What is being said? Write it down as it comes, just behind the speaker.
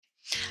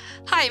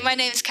Hi, my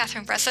name is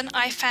Catherine Bresson.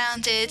 I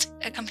founded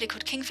a company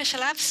called Kingfisher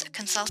Labs, a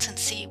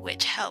consultancy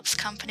which helps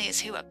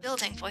companies who are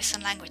building voice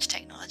and language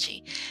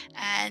technology.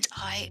 And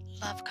I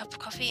love a cup of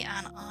coffee,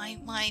 and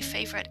my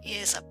favorite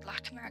is a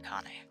black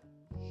Americano.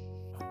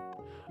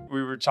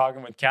 We were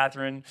talking with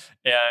Catherine,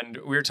 and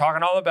we were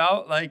talking all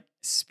about like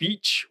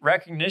speech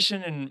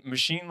recognition and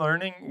machine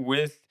learning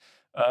with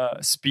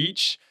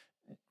speech.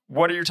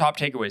 What are your top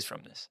takeaways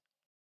from this?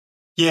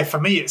 Yeah, for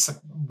me, it's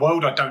a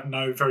world I don't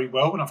know very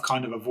well and I've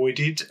kind of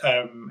avoided.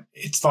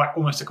 It's like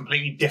almost a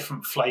completely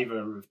different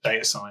flavor of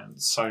data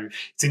science. So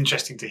it's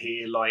interesting to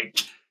hear, like,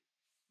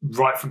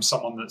 right from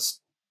someone that's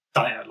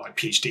done it at like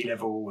PhD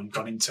level and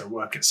gone into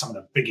work at some of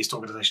the biggest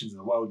organizations in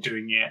the world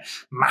doing it,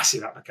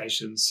 massive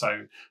applications.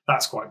 So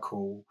that's quite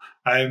cool.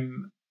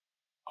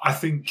 I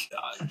think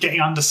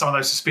getting under some of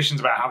those suspicions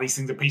about how these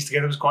things are pieced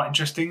together was quite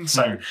interesting.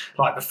 So,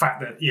 like the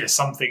fact that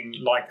something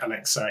like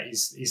Alexa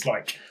is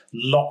like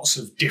lots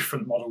of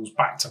different models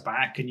back to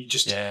back, and you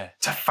just to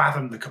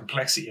fathom the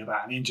complexity of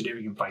that and the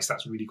engineering in place,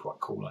 that's really quite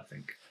cool, I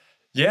think.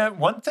 Yeah,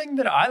 one thing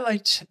that I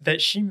liked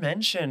that she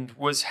mentioned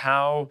was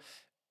how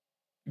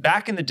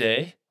back in the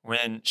day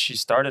when she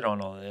started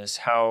on all this,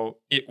 how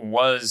it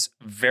was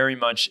very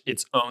much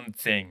its own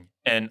thing,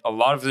 and a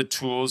lot of the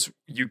tools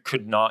you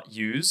could not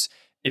use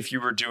if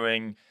you were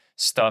doing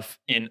stuff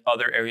in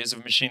other areas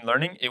of machine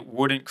learning. It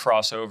wouldn't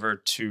cross over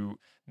to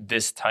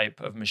this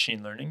type of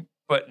machine learning.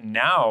 But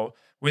now,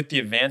 with the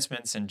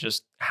advancements and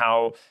just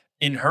how,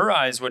 in her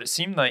eyes, what it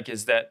seemed like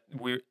is that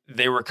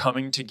they were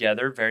coming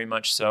together very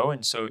much so.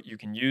 And so you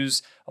can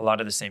use a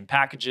lot of the same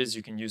packages,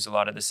 you can use a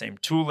lot of the same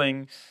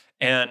tooling.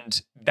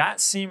 And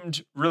that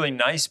seemed really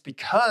nice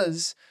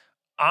because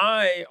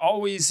I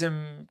always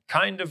am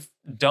kind of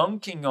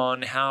dunking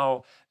on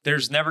how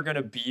there's never going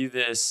to be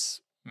this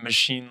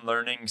machine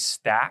learning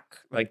stack,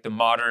 like the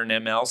modern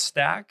ML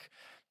stack.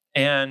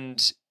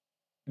 And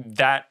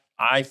that,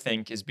 I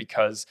think, is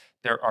because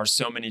there are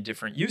so many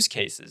different use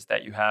cases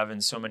that you have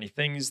and so many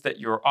things that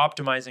you're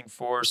optimizing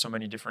for, so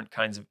many different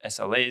kinds of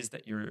SLAs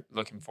that you're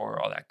looking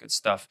for, all that good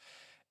stuff.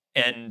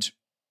 And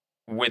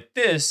with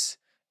this,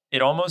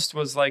 it almost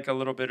was like a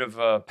little bit of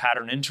a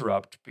pattern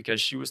interrupt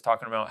because she was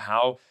talking about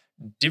how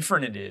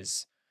different it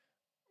is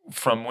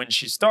from when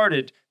she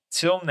started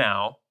till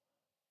now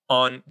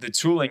on the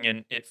tooling,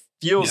 and it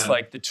feels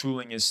like the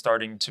tooling is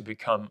starting to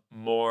become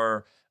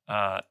more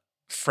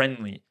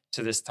friendly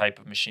to this type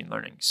of machine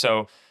learning.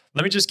 So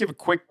let me just give a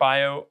quick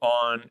bio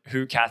on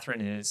who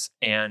Catherine is,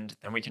 and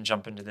then we can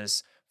jump into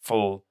this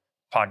full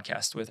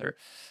podcast with her.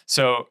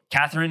 So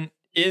Catherine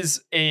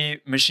is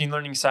a machine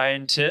learning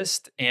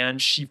scientist,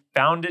 and she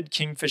founded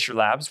Kingfisher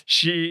Labs.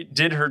 She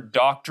did her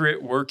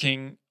doctorate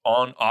working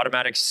on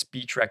automatic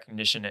speech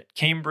recognition at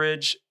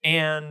Cambridge.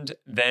 And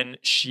then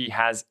she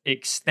has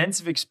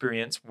extensive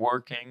experience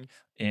working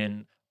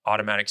in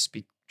automatic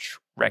speech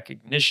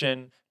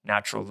recognition,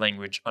 natural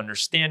language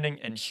understanding,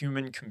 and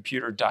human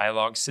computer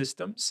dialogue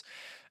systems.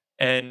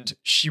 And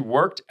she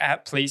worked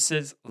at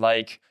places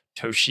like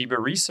Toshiba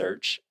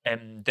Research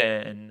and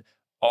then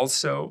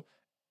also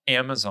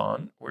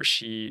Amazon, where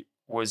she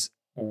was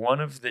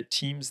one of the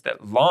teams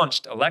that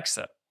launched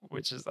Alexa,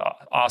 which is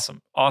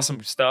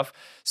awesome stuff.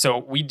 So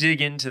we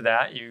dig into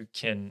that. You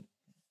can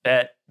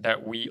bet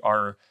that we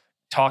are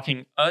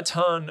talking a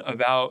ton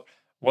about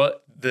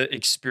what the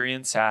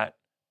experience at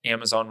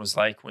Amazon was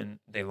like when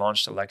they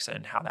launched Alexa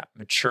and how that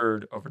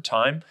matured over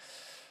time.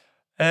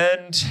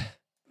 And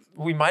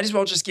we might as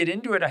well just get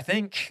into it, I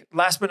think.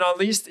 Last but not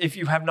least, if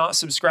you have not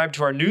subscribed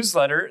to our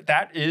newsletter,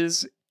 that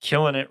is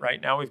killing it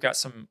right now. We've got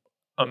some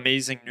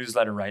amazing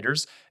newsletter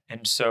writers.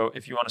 And so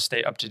if you want to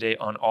stay up to date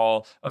on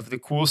all of the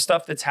cool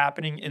stuff that's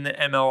happening in the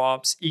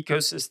MLOps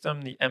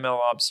ecosystem, the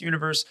MLOps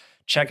universe,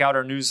 check out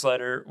our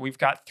newsletter. We've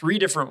got 3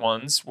 different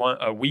ones,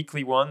 a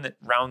weekly one that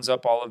rounds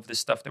up all of the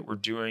stuff that we're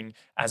doing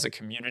as a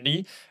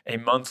community, a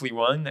monthly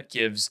one that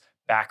gives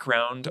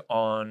background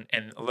on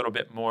and a little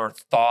bit more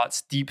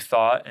thoughts, deep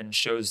thought, and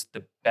shows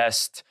the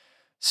best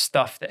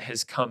stuff that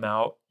has come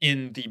out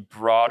in the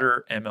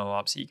broader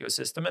MLOps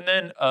ecosystem. And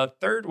then a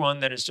third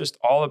one that is just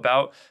all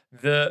about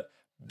the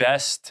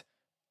best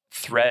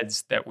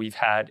threads that we've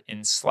had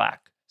in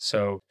Slack.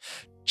 So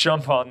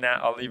jump on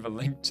that. I'll leave a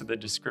link to the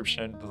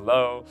description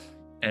below.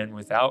 And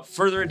without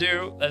further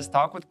ado, let's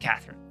talk with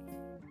Catherine.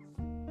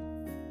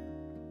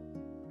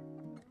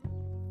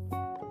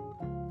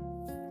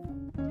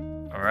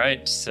 All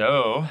right,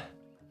 so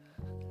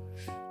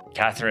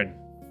Catherine,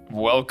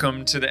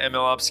 welcome to the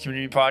MLOps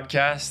Community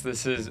Podcast.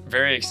 This is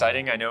very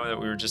exciting. I know that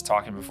we were just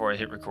talking before I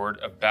hit record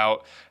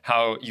about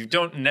how you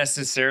don't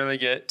necessarily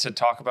get to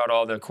talk about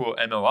all the cool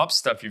MLOps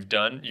stuff you've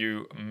done.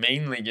 You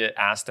mainly get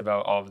asked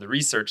about all of the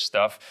research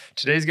stuff.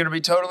 Today's going to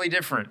be totally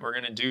different. We're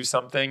going to do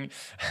something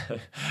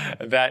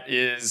that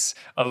is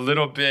a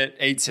little bit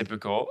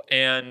atypical.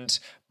 And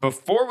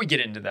before we get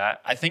into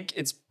that, I think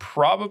it's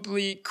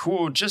probably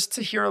cool just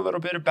to hear a little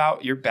bit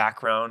about your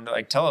background.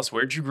 Like, tell us,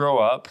 where'd you grow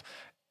up?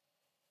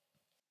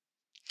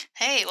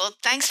 Hey, well,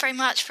 thanks very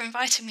much for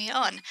inviting me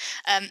on.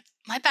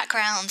 My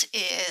background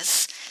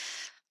is,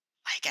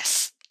 I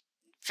guess,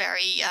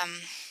 very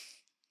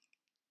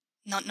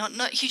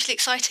not hugely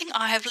exciting.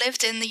 I have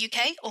lived in the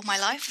UK all my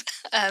life.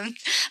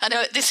 I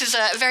know this is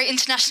a very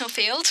international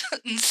field,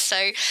 and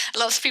so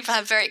lots of people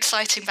have very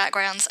exciting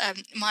backgrounds.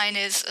 Mine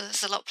is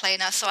a lot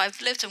plainer. So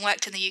I've lived and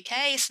worked in the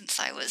UK since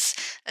I was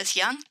as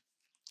young.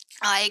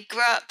 I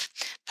grew up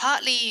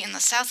partly in the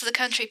south of the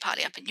country,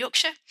 partly up in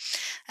Yorkshire.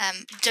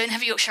 Don't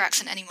have a Yorkshire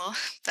accent anymore,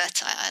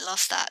 but I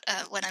lost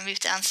that when I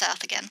moved down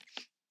south again.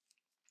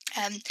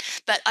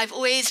 But I've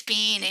always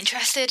been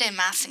interested in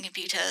maths and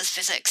computers,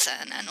 physics,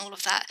 and all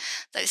of that,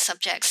 those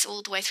subjects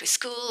all the way through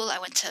school. I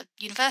went to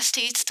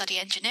university to study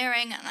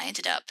engineering, and I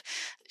ended up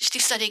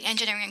studying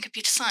engineering and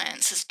computer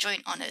science as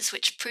joint honours,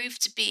 which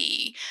proved to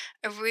be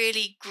a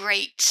really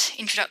great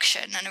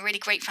introduction and a really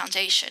great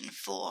foundation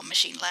for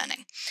machine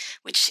learning,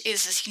 which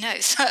is, as you know,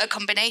 a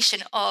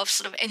combination of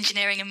sort of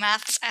engineering and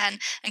maths and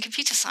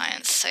computer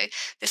science. So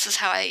this is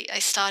how I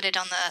started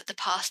on the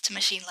path to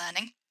machine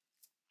learning.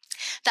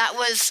 That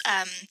was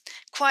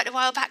quite a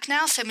while back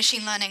now, so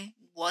machine learning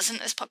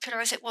wasn't as popular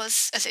as it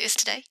is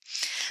today.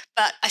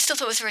 But I still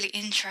thought it was a really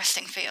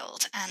interesting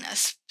field, and I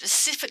was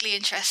specifically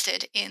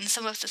interested in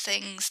some of the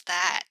things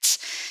that,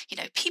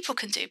 people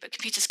can do, but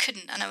computers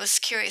couldn't. And I was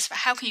curious about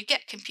how can you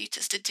get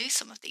computers to do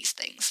some of these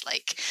things,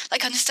 like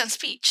understand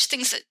speech,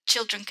 things that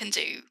children can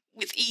do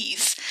with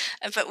ease,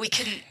 but we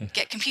couldn't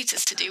get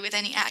computers to do with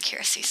any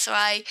accuracy. So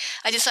I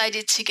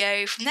decided to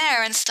go from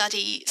there and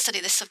study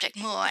this subject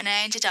more, and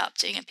I ended up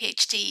doing a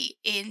PhD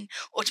in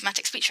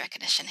automatic speech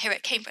recognition here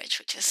at Cambridge,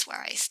 which is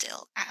where I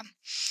still am.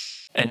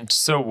 And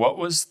so what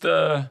was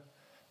the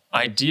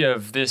idea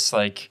of this,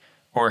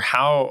 or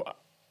how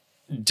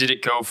did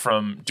it go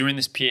from doing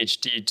this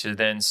PhD to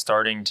then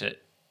starting to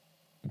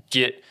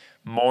get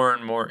more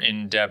and more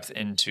in depth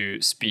into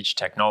speech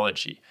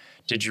technology?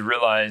 Did you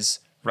realize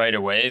right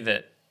away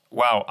that,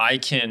 wow, I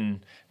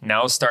can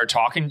now start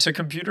talking to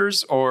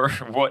computers, or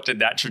what did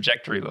that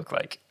trajectory look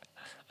like?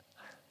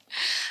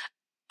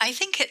 I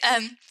think,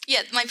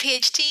 my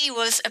PhD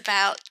was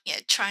about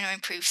trying to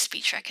improve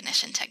speech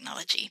recognition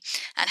technology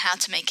and how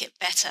to make it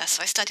better.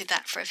 So I studied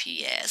that for a few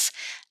years,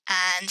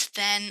 and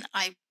then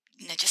I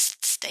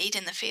just stayed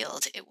in the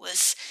field. It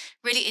was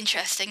really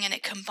interesting, and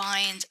it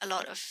combined a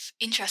lot of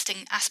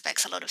interesting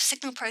aspects, a lot of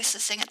signal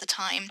processing at the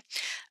time,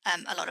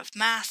 a lot of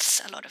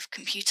maths, a lot of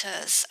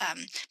computers,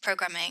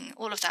 programming,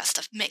 all of that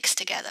stuff mixed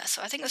together.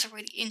 So I think it was a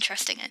really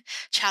interesting and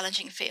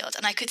challenging field.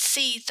 And I could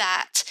see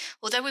that,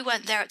 although we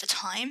weren't there at the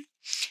time,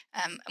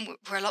 and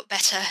we're a lot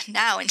better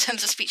now in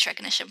terms of speech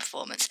recognition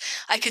performance,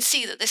 I could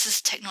see that this is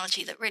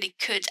technology that really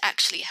could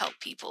actually help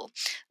people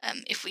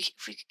if we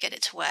could get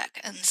it to work.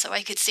 And so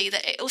I could see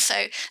that it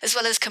also, as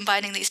well as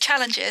combining these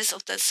challenges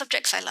of the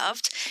subjects I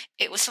loved,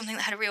 it was something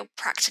that had a real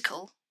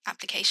practical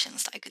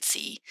applications that I could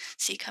see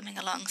coming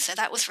along. So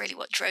that was really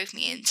what drove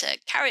me into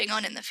carrying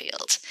on in the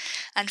field.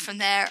 And from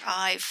there,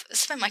 I've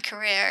spent my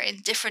career in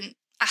different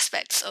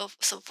aspects of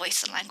sort of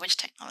voice and language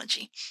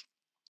technology.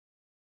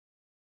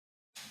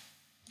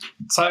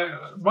 So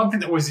one thing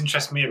that always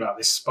interests me about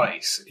this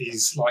space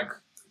is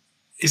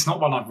it's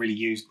not one I've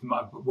really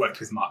worked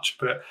with much,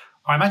 but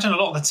I imagine a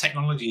lot of the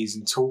technologies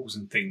and tools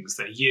and things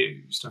that are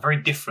used are very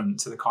different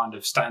to the kind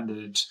of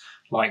standard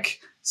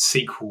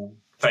SQL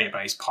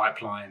database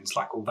pipelines,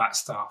 all that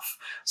stuff.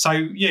 So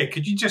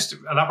could you just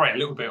elaborate a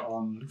little bit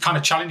on kind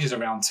of challenges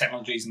around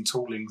technologies and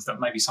toolings that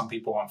maybe some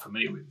people aren't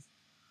familiar with?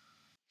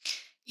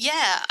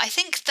 Yeah, I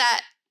think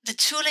that the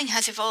tooling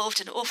has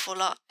evolved an awful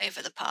lot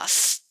over the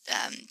past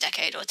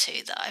decade or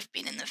two that I've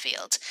been in the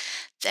field.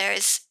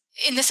 There's,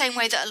 in the same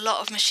way that a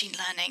lot of machine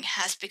learning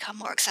has become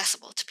more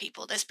accessible to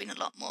people, there's been a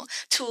lot more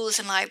tools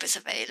and libraries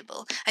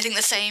available. I think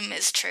the same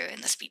is true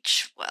in the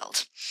speech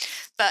world.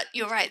 But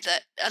you're right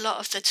that a lot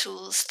of the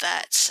tools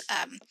that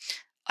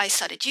I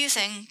started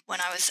using when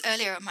I was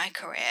earlier in my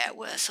career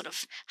were sort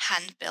of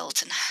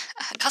hand-built and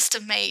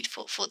custom-made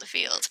for the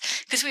field,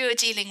 because we were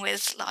dealing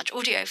with large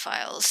audio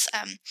files,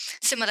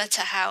 similar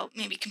to how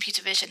maybe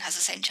computer vision has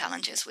the same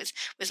challenges with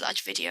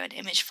large video and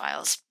image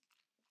files.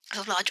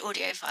 So large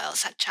audio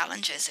files had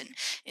challenges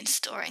in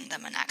storing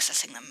them and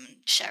accessing them and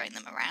sharing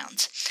them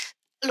around.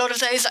 A lot of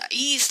those are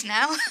eased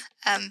now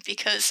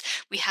because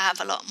we have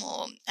a lot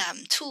more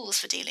tools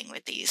for dealing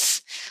with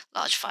these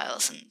large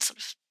files, and sort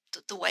of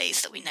the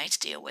ways that we know to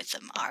deal with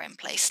them are in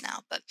place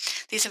now. But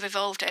these have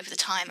evolved over the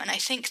time, and I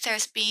think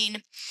there's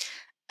been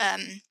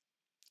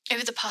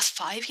over the past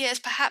 5 years,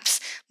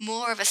 perhaps,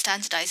 more of a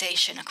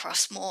standardization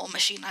across more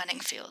machine learning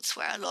fields,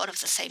 where a lot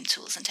of the same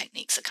tools and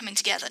techniques are coming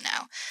together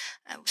now.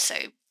 So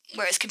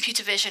whereas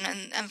computer vision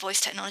and voice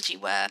technology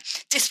were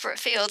disparate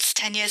fields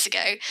 10 years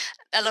ago,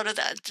 a lot of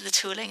the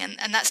tooling,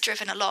 and that's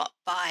driven a lot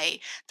by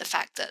the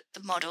fact that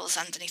the models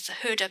underneath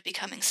the hood are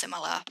becoming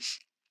similar.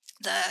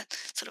 The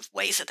sort of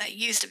ways that they're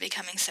used are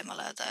becoming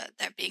similar,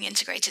 they're being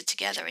integrated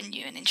together in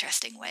new and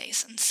interesting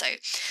ways. And so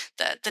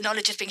the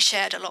knowledge is being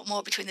shared a lot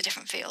more between the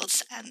different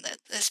fields, and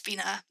there's been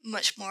a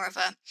much more of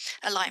a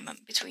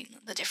alignment between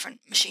the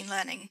different machine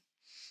learning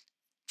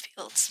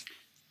fields.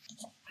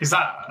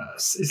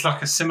 It's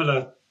like a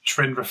similar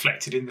trend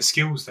reflected in the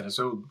skills then as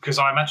well? Because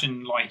I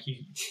imagine like you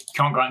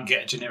can't go out and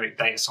get a generic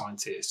data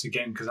scientist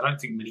again, because I don't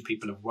think many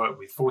people have worked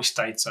with voice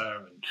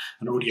data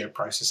and audio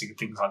processing and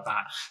things like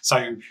that.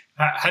 So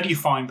how do you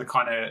find the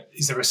kind of,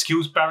 is there a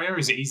skills barrier?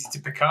 Is it easy to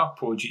pick up,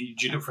 or do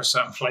you look for a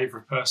certain flavour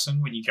of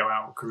person when you go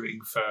out recruiting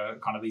for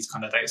kind of these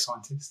kind of data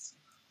scientists?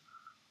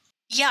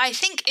 Yeah, I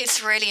think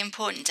it's really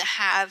important to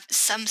have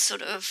some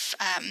sort of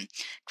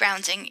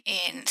grounding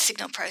in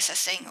signal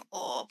processing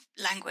or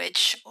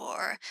language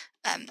or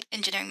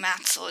engineering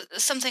maths or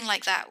something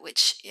like that,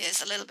 which is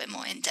a little bit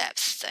more in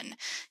depth than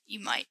you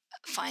might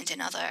find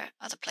in other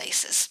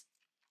places.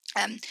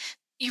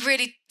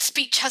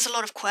 Speech has a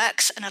lot of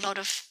quirks and a lot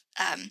of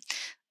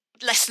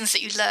lessons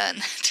that you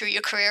learn through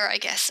your career, I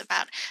guess,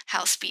 about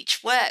how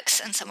speech works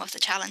and some of the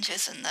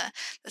challenges and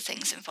the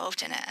things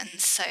involved in it.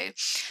 And so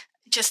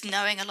just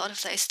knowing a lot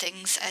of those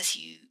things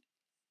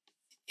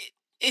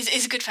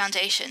is a good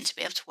foundation to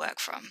be able to work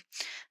from.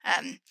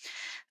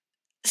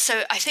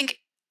 So I think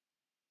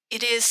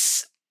it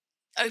is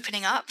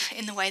opening up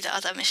in the way that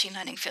other machine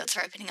learning fields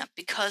are opening up,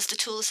 because the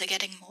tools are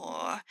getting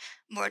more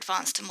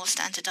advanced and more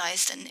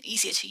standardized and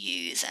easier to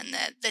use, and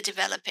they're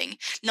developing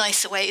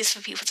nicer ways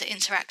for people to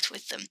interact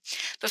with them.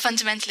 But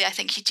fundamentally, I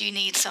think you do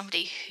need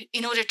somebody who,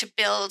 in order to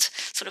build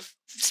sort of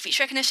speech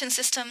recognition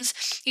systems,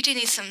 you do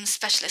need some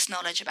specialist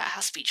knowledge about how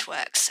speech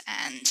works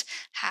and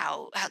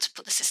how to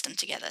put the system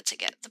together to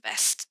get the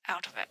best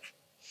out of it.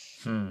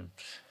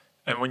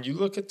 And when you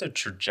look at the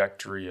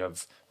trajectory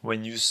of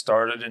when you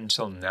started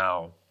until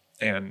now,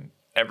 and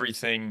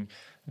everything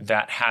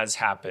that has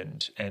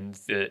happened, and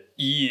the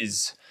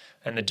ease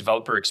and the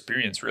developer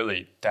experience,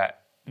 really,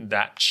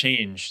 that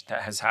change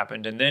that has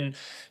happened. And then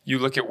you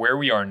look at where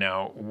we are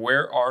now,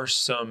 where are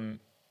some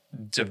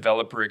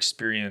developer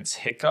experience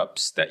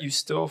hiccups that you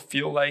still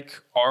feel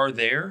like are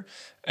there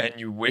and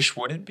you wish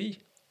wouldn't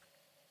be?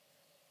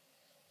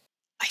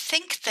 I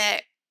think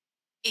there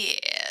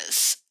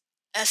is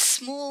a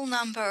small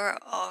number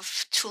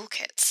of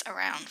toolkits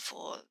around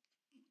for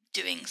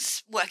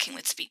working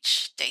with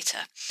speech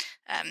data.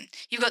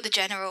 You've got the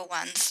general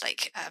ones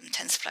like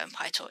TensorFlow and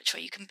PyTorch,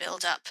 where you can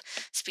build up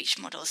speech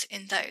models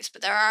in those,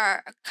 but there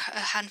are a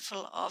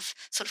handful of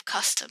sort of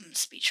custom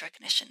speech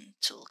recognition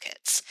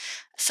toolkits,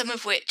 some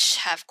of which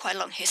have quite a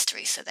long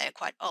history, so they're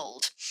quite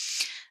old.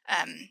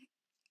 And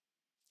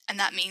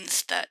that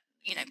means that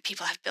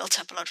people have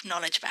built up a lot of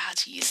knowledge about how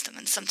to use them,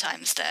 and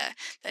sometimes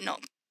they're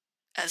not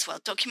as well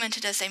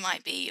documented as they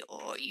might be,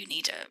 or you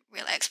need a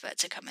real expert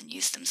to come and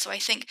use them. So I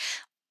think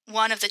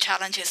one of the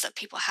challenges that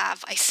people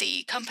have, I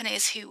see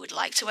companies who would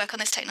like to work on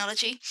this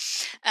technology,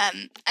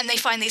 and they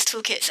find these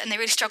toolkits and they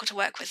really struggle to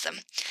work with them.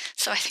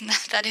 So I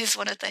think that is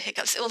one of the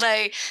hiccups.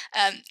 Although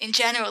in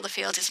general the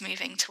field is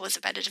moving towards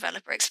a better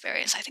developer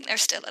experience, I think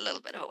there's still a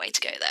little bit of a way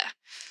to go there.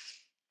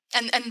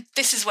 And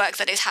this is work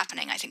that is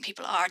happening. I think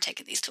people are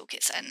taking these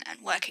toolkits and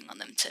working on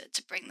them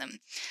to bring them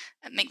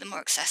and make them more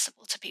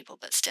accessible to people.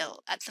 But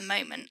still, at the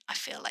moment, I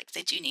feel like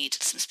they do need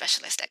some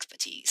specialist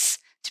expertise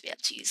to be able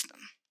to use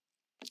them.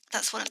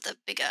 That's one of the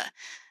bigger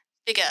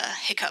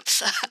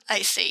hiccups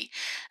I see.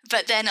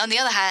 But then on the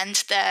other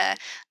hand, there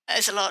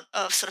is a lot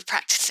of sort of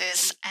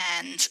practices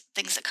and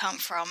things that come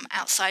from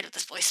outside of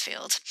this voice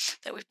field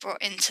that we've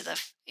brought into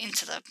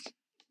the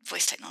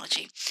voice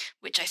technology,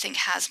 which I think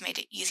has made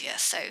it easier.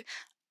 So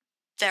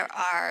there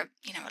are,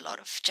 a lot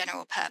of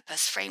general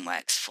purpose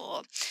frameworks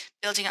for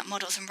building up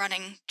models and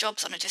running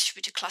jobs on a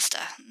distributed cluster.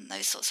 And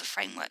those sorts of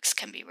frameworks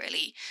can be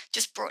really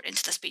just brought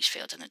into the speech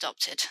field and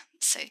adopted.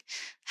 So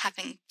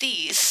having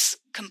these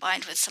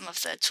combined with some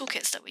of the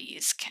toolkits that we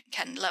use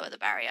can lower the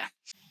barrier.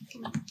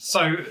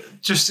 So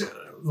just the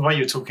way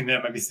you're talking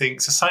there made me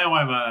think, so say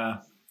I'm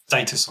a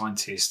data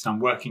scientist and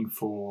I'm working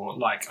for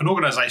like an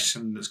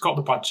organization that's got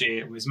the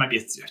budget with maybe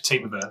a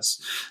team of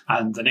us,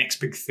 and the next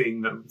big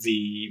thing that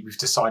we've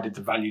decided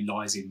the value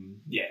lies in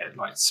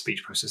like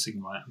speech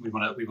processing, right? We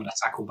want to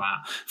tackle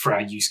that for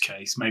our use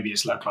case. Maybe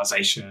it's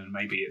localization,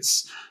 maybe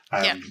it's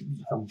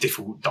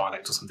default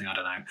dialect or something, I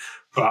don't know.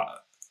 But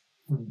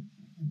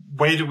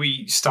where do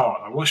we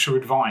start? Like, what's your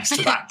advice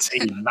to that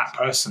team and that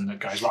person that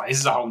goes, right, this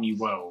is a whole new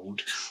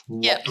world.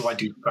 What do I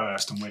do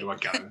first and where do I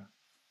go?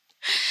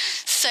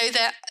 So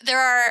there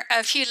are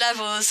a few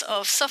levels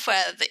of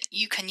software that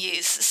you can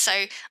use. So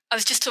I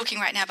was just talking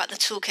right now about the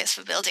toolkits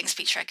for building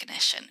speech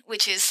recognition,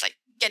 which is like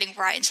getting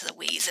right into the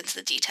weeds, into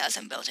the details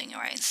and building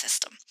your own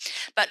system.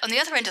 But on the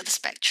other end of the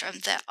spectrum,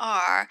 there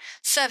are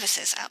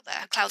services out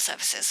there, cloud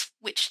services,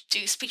 which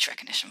do speech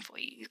recognition for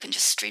you. You can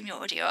just stream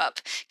your audio up,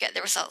 get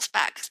the results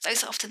back.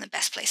 Those are often the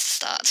best place to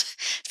start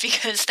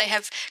because they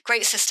have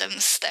great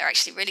systems. They're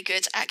actually really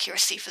good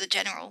accuracy for the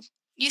general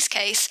use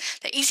case.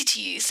 They're easy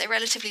to use, they're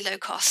relatively low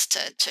cost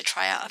to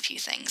try out a few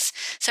things.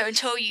 So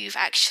until you've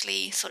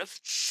actually sort of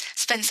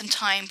spent some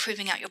time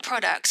proving out your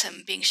product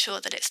and being sure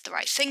that it's the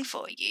right thing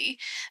for you,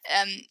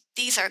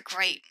 these are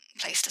great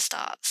place to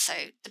start. So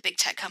the big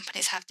tech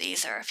companies have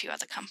these. There are a few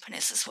other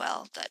companies as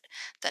well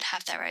that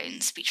have their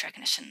own speech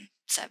recognition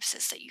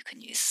services that you can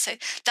use. So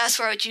that's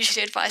where I would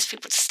usually advise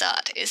people to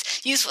start, is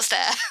use what's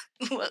there,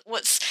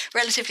 what's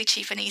relatively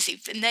cheap and easy.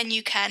 And then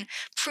you can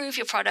prove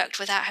your product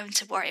without having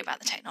to worry about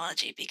the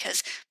technology,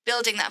 because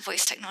building that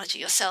voice technology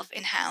yourself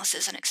in-house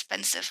is an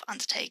expensive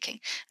undertaking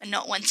and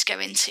not one to go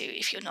into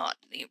if you're not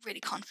really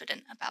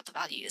confident about the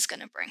value it's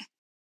going to bring.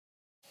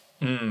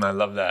 I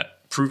love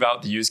that. Prove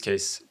out the use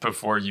case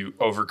before you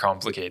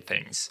overcomplicate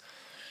things.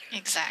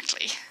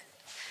 Exactly.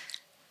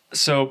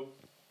 So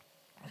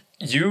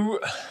you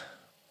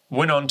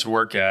went on to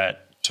work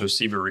at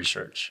Toshiba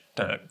Research,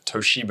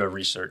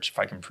 if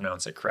I can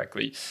pronounce it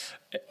correctly.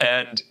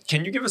 And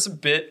can you give us a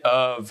bit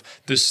of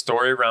the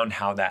story around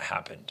how that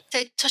happened?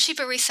 So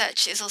Toshiba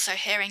Research is also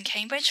here in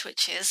Cambridge,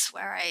 which is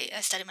where I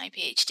studied my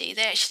PhD.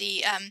 They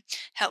actually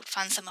helped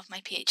fund some of my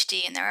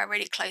PhD, and there are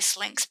really close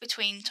links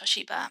between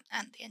Toshiba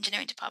and the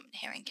engineering department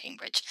here in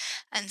Cambridge.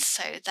 And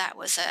so that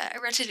was a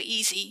relatively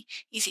easy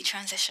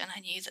transition. I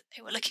knew that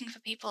they were looking for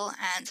people,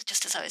 and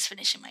just as I was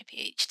finishing my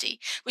PhD,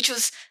 which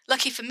was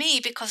lucky for me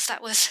because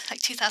that was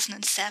like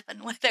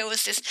 2007, when there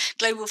was this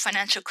global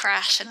financial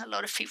crash and a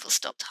lot of people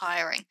stopped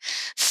hiring.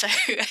 So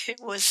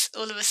it was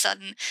all of a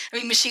sudden, I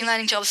mean, machine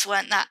learning jobs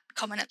weren't that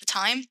common at the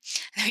time.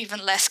 They were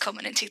even less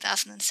common in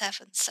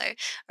 2007. So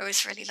I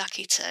was really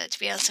lucky to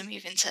be able to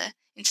move into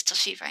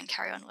Toshiba and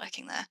carry on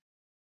working there.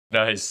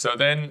 Nice. So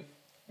then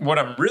what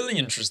I'm really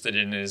interested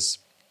in is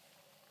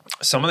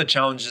some of the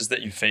challenges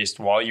that you faced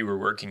while you were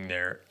working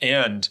there,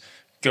 and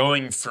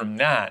going from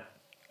that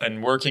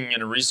and working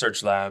in a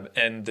research lab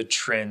and the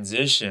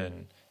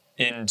transition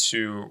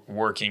into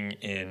working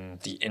in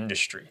the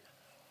industry.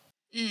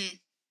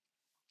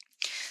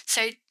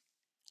 So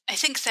I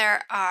think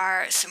there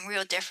are some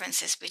real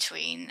differences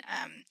between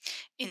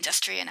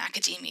industry and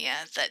academia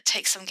that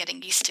take some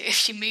getting used to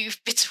if you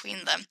move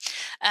between them.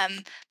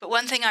 But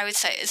one thing I would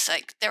say is,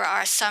 like, there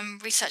are some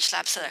research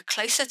labs that are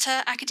closer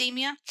to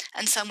academia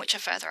and some which are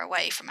further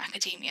away from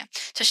academia.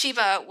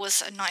 Toshiba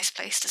was a nice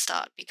place to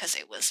start because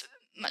it was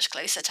much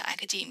closer to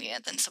academia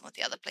than some of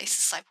the other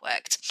places I've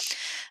worked.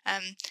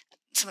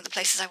 Some of the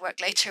places I've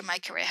worked later in my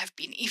career have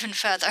been even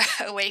further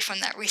away from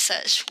that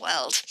research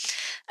world.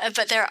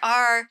 But there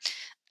are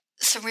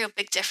some real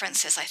big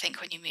differences, I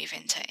think, when you move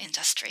into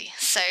industry.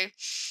 So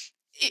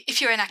if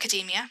you're in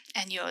academia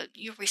and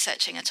you're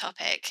researching a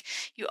topic,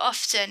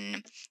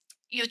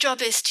 your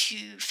job is to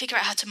figure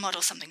out how to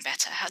model something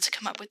better, how to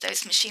come up with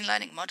those machine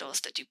learning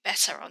models that do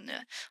better on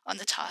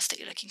the task that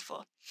you're looking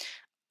for.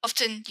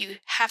 Often you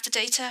have the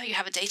data, you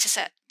have a data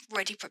set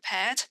ready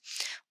prepared,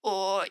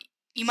 or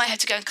you might have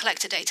to go and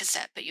collect a data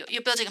set, but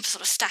you're building up a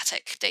sort of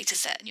static data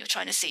set and you're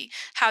trying to see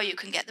how you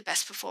can get the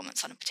best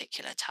performance on a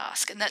particular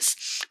task. And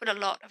that's what a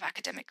lot of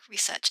academic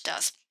research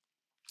does.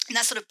 And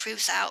that sort of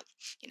proves out,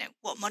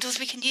 what models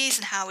we can use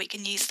and how we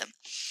can use them.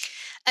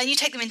 And you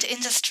take them into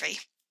industry.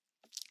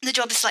 The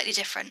job is slightly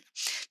different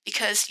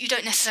because you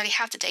don't necessarily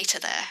have the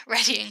data there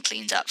ready and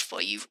cleaned up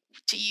for you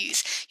to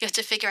use. You have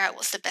to figure out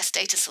what's the best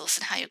data source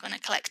and how you're going to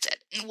collect it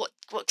and what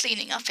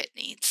cleaning up it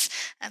needs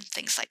and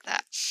things like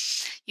that.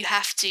 You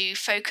have to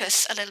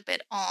focus a little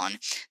bit on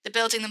the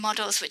building the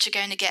models which are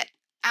going to get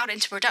out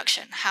into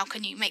production. How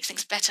can you make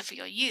things better for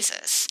your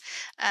users?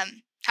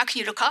 How can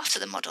you look after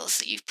the models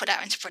that you've put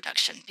out into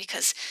production?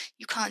 Because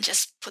you can't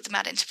just put them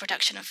out into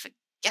production and forget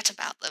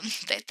about them.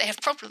 They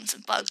have problems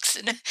and bugs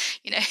and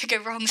go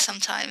wrong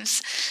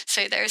sometimes.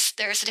 So there's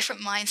a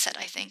different mindset,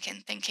 I think,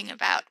 in thinking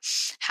about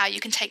how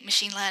you can take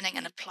machine learning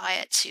and apply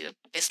it to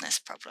a business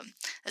problem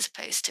as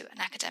opposed to an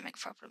academic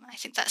problem. I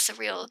think that's a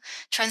real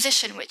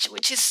transition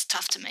which is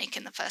tough to make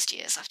in the first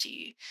years after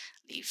you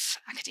leave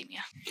academia.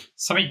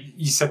 Something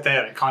you said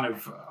there that kind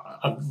of,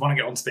 I want to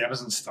get onto the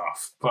Amazon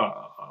stuff,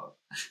 but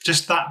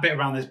just that bit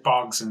around those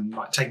bugs and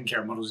like taking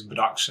care of models in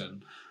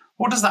production.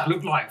 What does that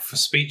look like for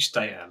speech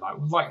data?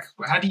 Like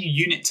how do you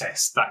unit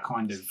test that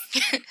kind of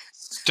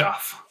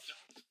stuff?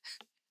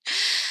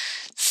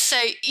 So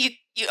you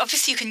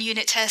obviously you can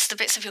unit test the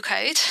bits of your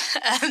code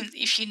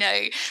if you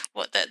know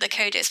what the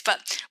code is.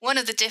 But one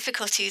of the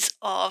difficulties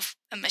of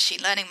a machine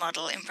learning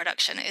model in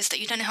production is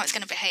that you don't know how it's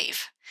going to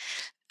behave.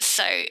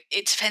 So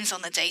it depends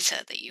on the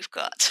data that you've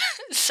got.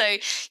 So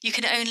you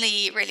can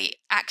only really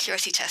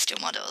accurately test your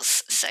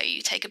models. So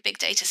you take a big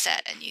data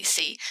set and you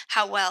see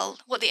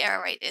what the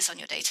error rate is on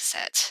your data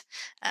set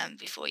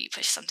before you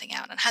push something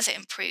out, and has it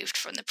improved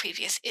from the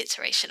previous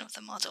iteration of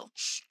the model.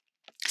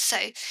 So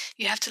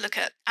you have to look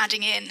at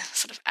adding in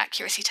sort of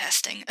accuracy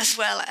testing as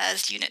well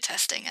as unit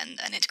testing and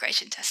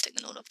integration testing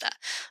and all of that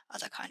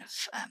other kind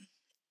of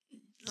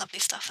lovely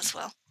stuff as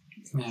well.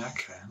 Yeah,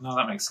 okay. No,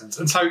 that makes sense.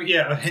 And so,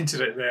 yeah, I hinted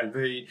at there.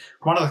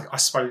 One of the, I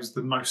suppose,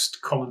 the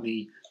most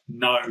commonly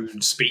known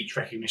speech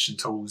recognition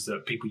tools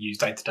that people use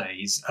day to day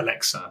is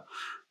Alexa,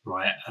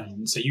 right?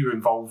 And so you were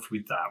involved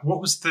with that.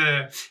 What was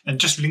and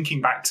just linking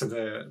back to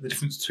the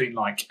difference between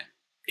like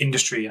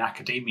industry and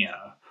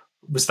academia,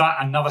 was that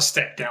another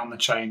step down the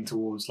chain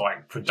towards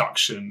like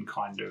production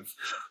kind of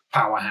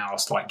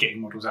powerhouse, like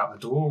getting models out the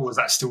door? Or was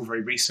that still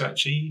very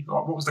researchy?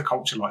 Like, what was the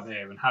culture like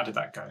there, and how did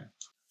that go?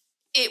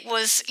 It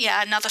was,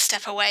 another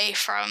step away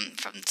from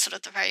sort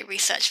of the very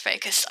research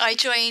focused. I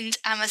joined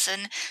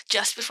Amazon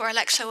just before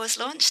Alexa was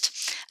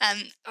launched.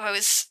 I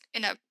was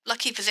in a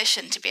lucky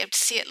position to be able to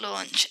see it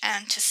launch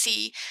and to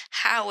see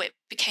how it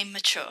became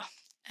mature.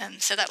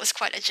 So that was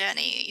quite a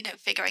journey,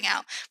 figuring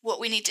out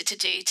what we needed to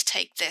do to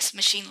take this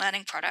machine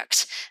learning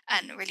product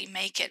and really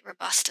make it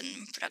robust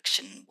and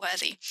production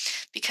worthy.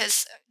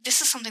 Because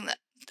this is something that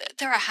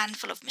there are a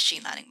handful of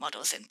machine learning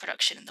models in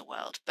production in the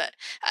world, but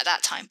at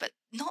that time, but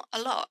not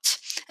a lot.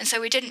 And so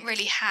we didn't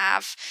really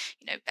have,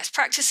 best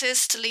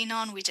practices to lean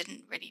on. We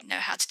didn't really know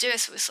how to do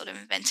it. So we were sort of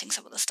inventing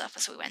some of the stuff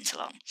as we went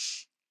along.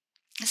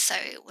 So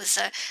it was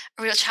a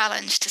real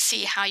challenge to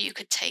see how you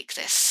could take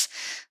this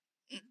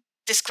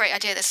great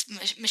idea, this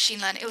machine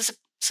learning. It was a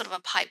sort of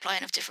a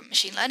pipeline of different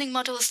machine learning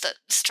models that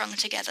strung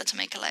together to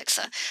make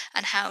Alexa,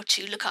 and how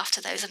to look after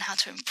those and how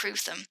to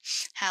improve them,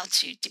 how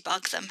to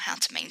debug them, how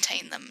to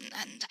maintain them,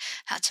 and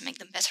how to make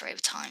them better over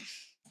time.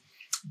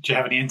 Do you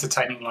have any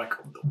entertaining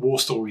war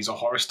stories or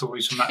horror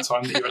stories from that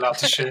time that you're allowed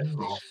to share?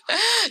 Or?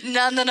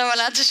 None that I'm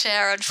allowed to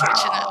share,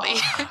 unfortunately.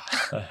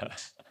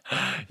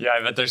 Yeah,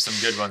 I bet there's some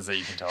good ones that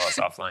you can tell us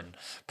offline.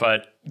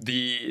 But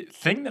the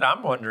thing that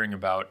I'm wondering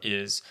about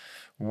is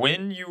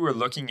when you were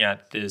looking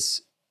at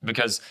this,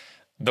 because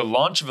the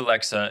launch of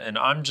Alexa, and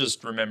I'm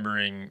just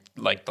remembering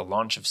the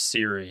launch of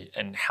Siri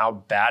and how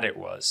bad it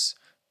was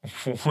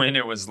when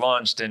it was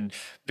launched. And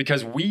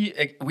because we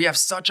have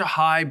such a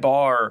high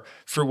bar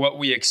for what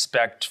we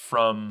expect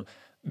from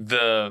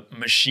the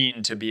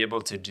machine to be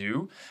able to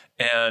do.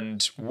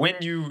 And when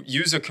you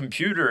use a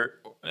computer,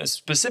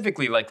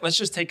 specifically, let's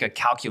just take a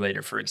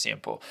calculator, for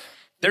example,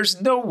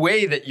 there's no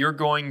way that you're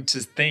going to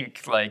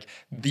think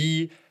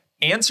the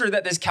answer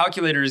that this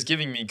calculator is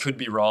giving me could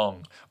be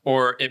wrong,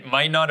 or it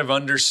might not have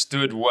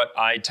understood what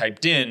I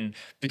typed in,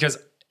 because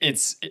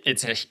it's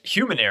a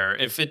human error.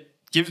 If it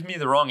gives me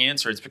the wrong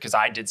answer, it's because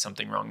I did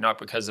something wrong, not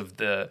because of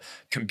the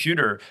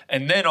computer.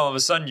 And then all of a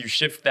sudden you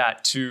shift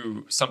that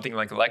to something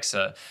like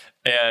Alexa,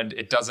 and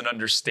it doesn't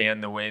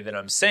understand the way that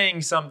I'm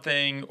saying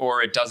something,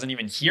 or it doesn't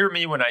even hear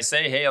me when I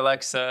say, "Hey,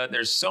 Alexa."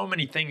 There's so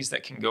many things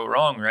that can go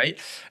wrong, right?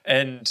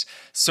 And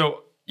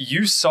so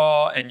you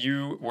saw, and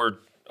you were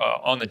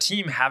on the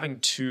team having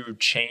to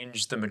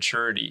change the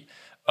maturity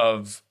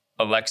of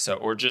Alexa,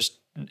 or just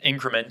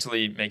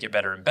incrementally make it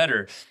better and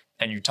better.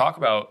 And you talk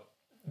about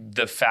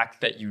the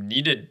fact that you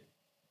needed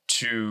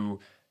to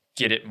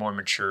get it more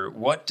mature.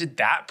 What did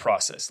that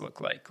process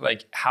look like?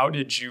 How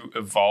did you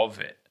evolve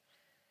it?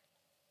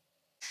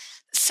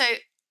 So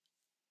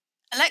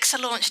Alexa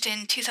launched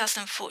in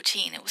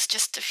 2014. It was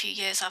just a few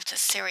years after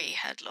Siri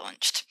had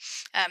launched.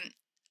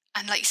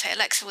 And like you say,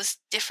 Alexa was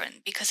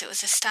different because it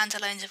was a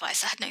standalone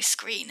device that had no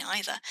screen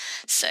either.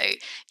 So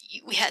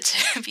we had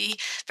to be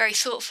very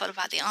thoughtful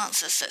about the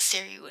answers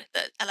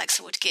that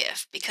Alexa would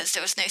give, because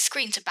there was no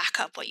screen to back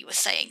up what you were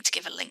saying, to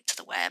give a link to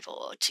the web,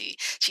 or to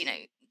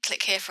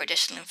click here for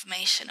additional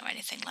information or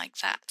anything like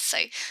that. So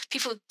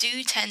people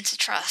do tend to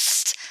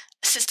trust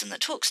a system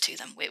that talks to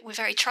them. We're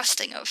very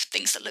trusting of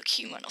things that look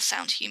human or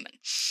sound human.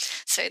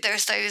 So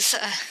there's those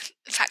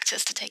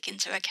factors to take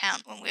into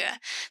account when we're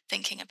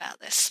thinking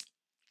about this.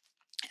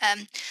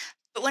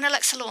 But when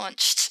Alexa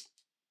launched,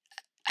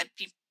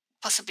 you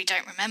possibly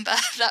don't remember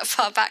that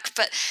far back,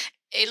 but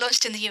it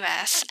launched in the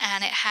US,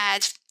 and it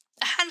had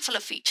a handful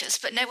of features,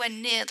 but nowhere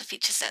near the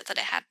feature set that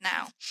it had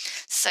now.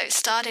 So it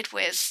started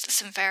with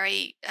some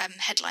very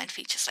headline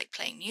features like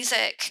playing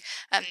music,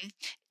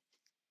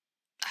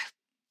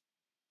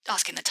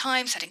 asking the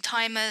time, setting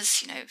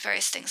timers,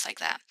 various things like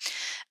that.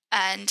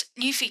 And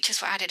new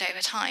features were added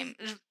over time.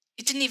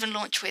 It didn't even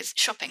launch with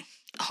shopping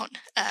on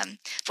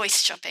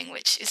voice shopping,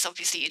 which is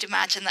obviously, you'd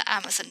imagine that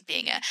Amazon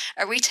being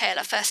a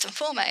retailer first and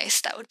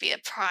foremost, that would be a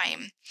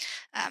prime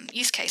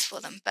use case for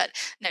them. But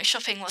no,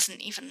 shopping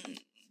wasn't even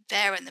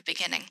there in the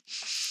beginning.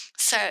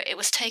 So it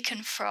was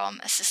taken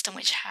from a system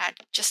which had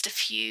just a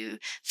few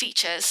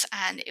features,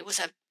 and it was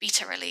a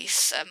beta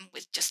release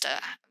with just a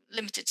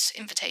limited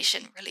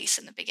invitation release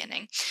in the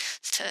beginning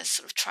to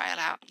sort of trial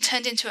out. It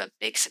turned into a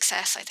big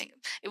success. I think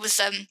it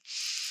was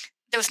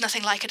there was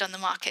nothing like it on the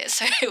market,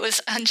 so it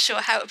was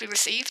unsure how it would be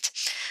received.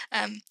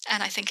 And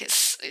I think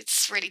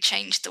it's really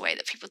changed the way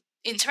that people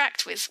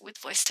interact with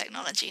voice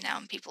technology now,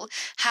 and people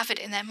have it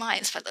in their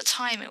minds, but at the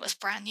time it was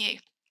brand new.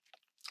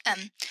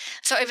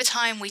 So over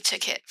time we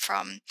took it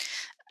from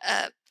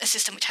a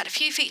system which had a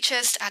few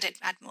features, add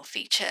more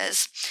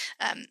features,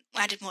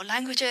 added more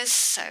languages.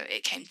 So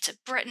it came to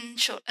Britain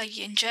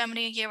in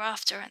Germany a year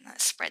after, and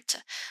that spread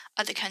to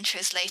other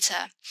countries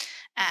later,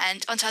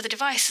 and onto other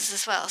devices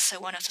as well. So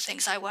one of the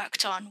things I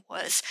worked on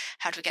was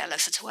how do we get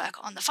Alexa to work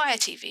on the Fire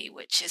TV,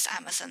 which is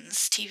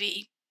Amazon's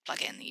TV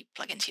plug-in. You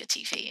plug into your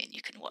TV and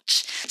you can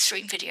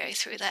stream video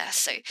through there.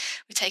 So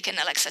we've taken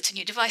Alexa to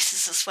new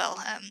devices as well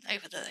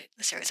over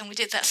the series, and we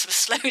did that sort of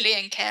slowly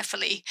and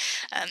carefully,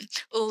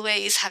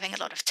 always having a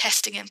lot of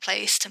testing in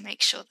place to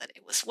make sure that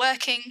it was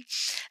working.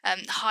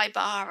 High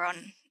bar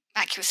on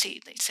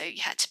accuracy. So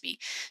you had to be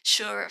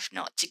sure of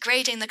not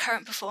degrading the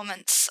current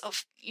performance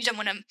of. You don't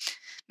want to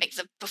make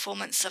the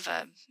performance of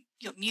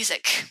your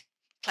music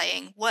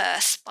playing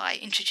worse by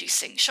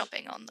introducing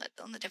shopping on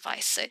the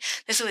device. So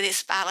there's always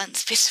this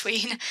balance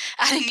between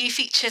adding new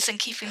features and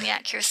keeping the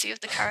accuracy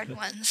of the current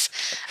ones.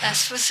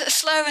 So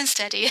slow and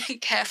steady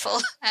and careful,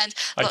 and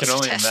I lots can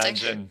only of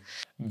testing.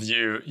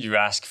 imagine you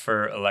ask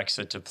for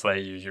Alexa to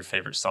play you your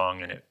favorite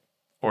song and it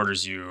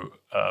orders you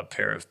a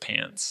pair of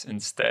pants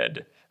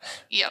instead.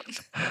 Yep.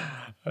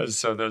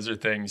 So those are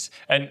things.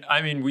 And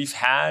I mean, we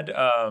had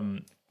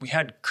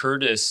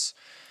Curtis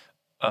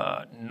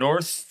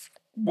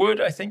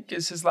Northwood, I think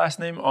is his last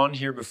name, on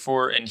here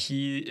before, and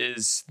he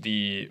is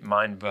the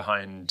mind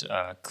behind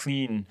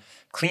Clean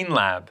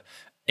Lab,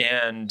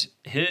 and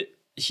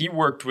he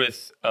worked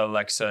with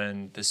Alexa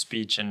and the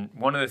speech, and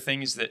one of the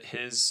things that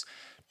his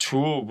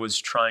tool was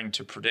trying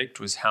to predict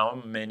was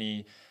how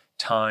many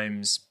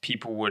times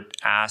people would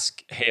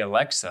ask, "Hey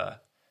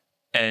Alexa,"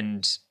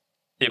 and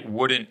it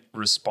wouldn't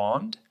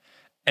respond.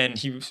 And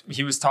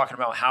he was talking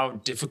about how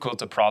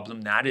difficult a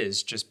problem that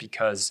is, just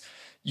because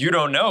you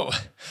don't know.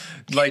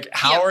 Like,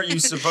 how are you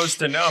supposed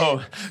to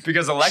know?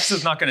 Because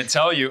Alexa's not going to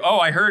tell you, "Oh,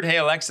 I heard Hey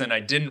Alexa and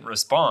I didn't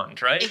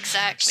respond," right?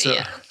 Exactly.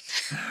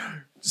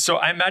 So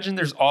I imagine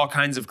there's all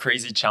kinds of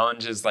crazy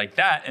challenges like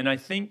that. And I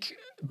think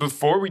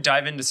before we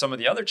dive into some of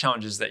the other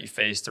challenges that you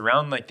faced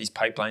around like these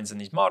pipelines and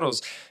these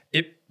models,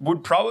 it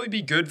would probably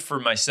be good for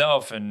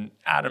myself and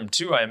Adam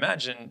too, I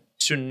imagine,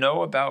 to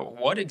know about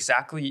what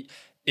exactly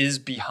is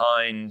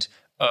behind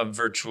a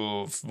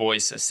virtual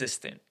voice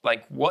assistant.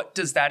 Like, what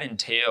does that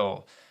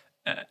entail?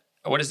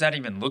 What does that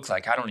even look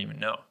like? I don't even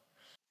know.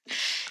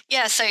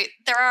 Yeah, so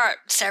there are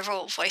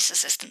several voice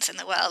assistants in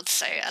the world.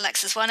 So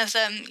Alexa's one of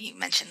them. You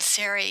mentioned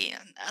Siri,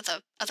 and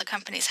other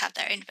companies have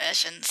their own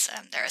versions.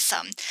 There are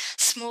some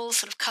small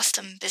sort of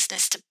custom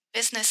business to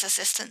business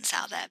assistants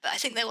out there, but I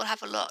think they will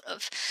have a lot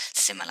of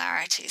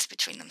similarities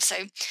between them.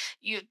 So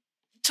you're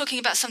talking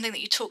about something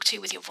that you talk to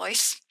with your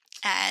voice,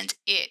 and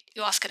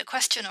you ask it a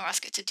question or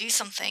ask it to do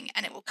something,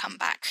 and it will come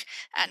back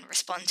and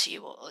respond to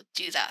you or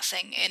do that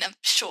thing in a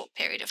short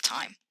period of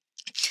time.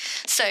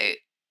 So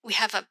we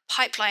have a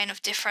pipeline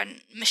of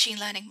different machine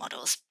learning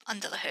models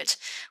under the hood,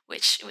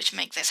 which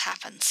make this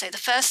happen. So the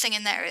first thing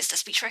in there is the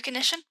speech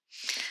recognition.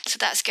 So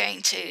that's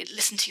going to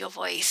listen to your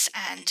voice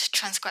and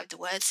transcribe the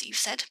words that you've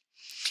said,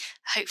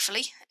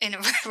 hopefully in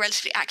a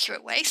relatively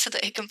accurate way so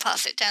that it can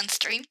pass it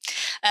downstream.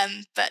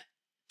 But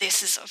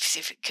this is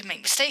obviously if it can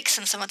make mistakes,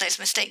 and some of those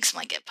mistakes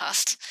might get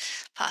passed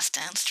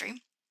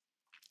downstream.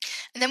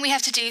 And then we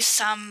have to do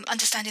some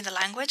understanding the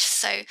language.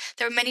 So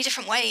there are many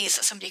different ways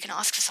that somebody can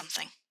ask for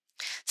something.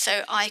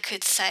 So I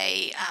could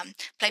say,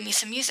 play me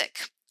some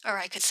music, or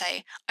I could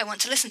say, I want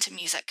to listen to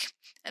music.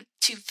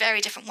 Two very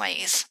different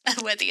ways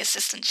where the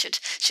assistant should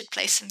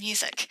play some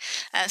music.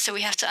 So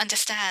we have to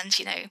understand,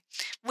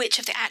 which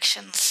of the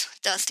actions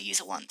does the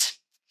user want.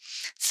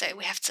 So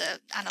we have to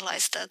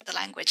analyze the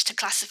language to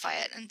classify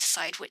it and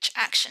decide which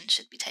action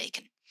should be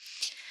taken.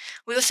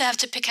 We also have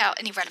to pick out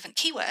any relevant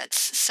keywords.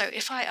 So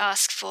if I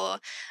ask for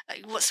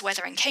what's the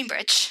weather in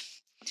Cambridge,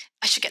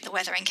 I should get the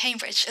weather in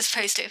Cambridge, as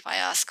opposed to if I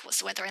ask what's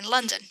the weather in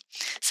London.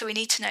 So we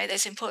need to know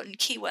those important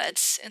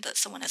keywords that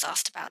someone has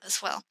asked about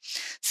as well,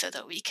 so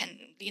that we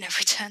can,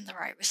 return the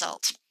right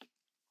result.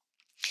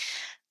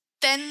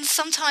 Then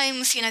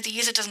sometimes, the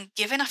user doesn't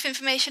give enough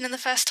information in the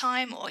first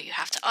time, or you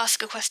have to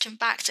ask a question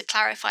back to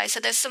clarify.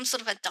 So there's some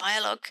sort of a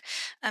dialogue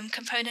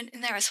component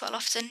in there as well.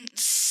 Often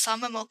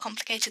some are more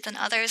complicated than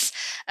others.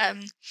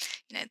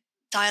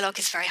 Dialogue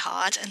is very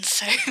hard, and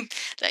so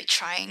like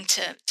trying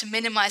to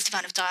minimize the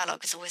amount of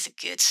dialogue is always a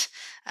good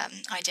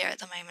idea at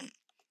the moment.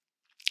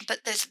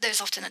 But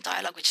there's often a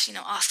dialogue which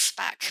asks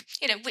back,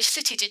 which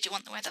city did you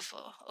want the weather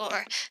for,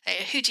 or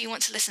who do you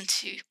want to listen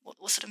to?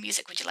 What sort of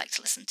music would you like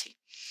to listen to?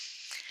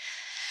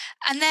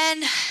 And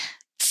then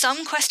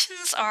some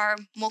questions are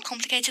more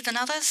complicated than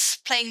others.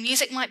 Playing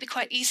music might be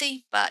quite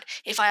easy, but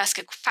if I ask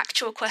a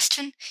factual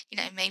question,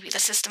 maybe the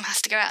system has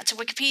to go out to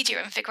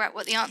Wikipedia and figure out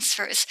what the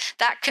answer is.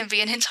 That can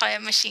be an entire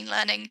machine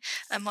learning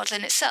model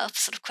in itself,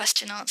 a sort of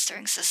question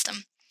answering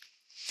system.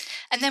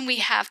 And then we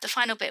have the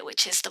final bit,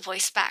 which is the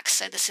voice back,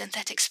 so the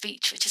synthetic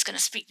speech, which is going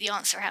to speak the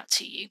answer out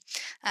to you.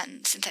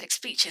 And synthetic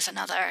speech is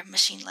another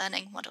machine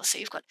learning model. So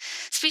you've got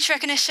speech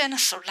recognition,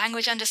 sort of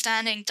language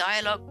understanding,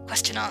 dialogue,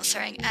 question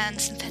answering, and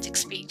synthetic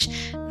speech.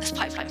 In this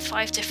pipeline,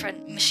 5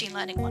 different machine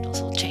learning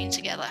models all chained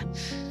together.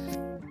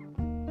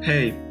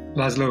 Hey,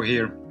 Laszlo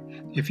here.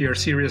 If you're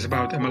serious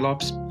about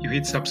MLOps, you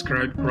hit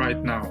subscribe right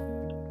now.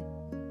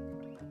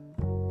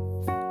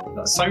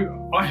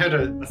 So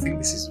I think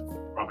this is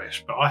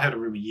rubbish, but I heard a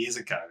rumor years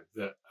ago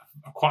that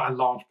quite a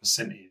large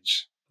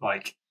percentage,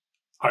 like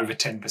over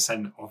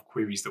 10% of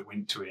queries that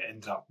went to it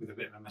ended up with a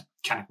bit of a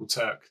Mechanical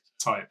Turk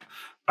type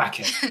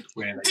backend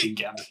where they didn't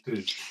get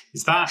understood.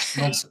 Is that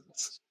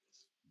nonsense?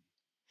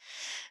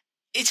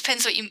 it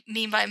depends what you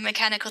mean by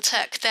Mechanical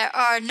Turk. There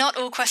are not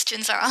all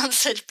questions are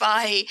answered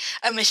by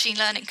a machine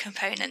learning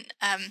component.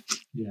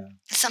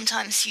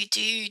 Sometimes you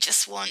do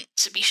just want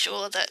to be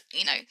sure that,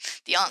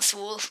 the answer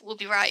will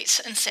be right.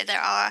 And so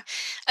there are,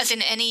 as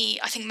in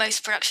I think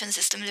most production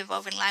systems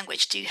involving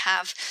language do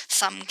have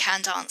some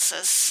canned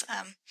answers.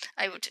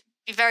 I would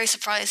be very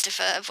surprised if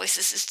a voice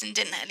assistant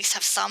didn't at least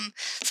have some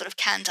sort of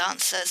canned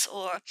answers,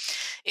 or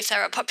if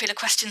there are popular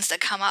questions that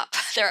come up,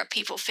 there are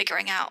people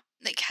figuring out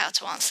how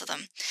to answer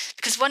them.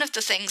 Because one of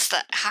the things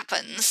that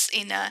happens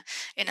in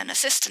an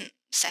assistant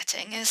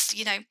setting is,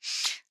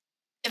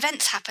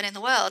 events happen in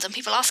the world and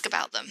people ask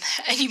about them,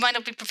 and you might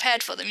not be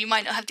prepared for them. You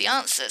might not have the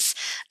answers.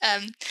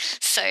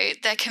 So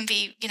there can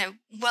be,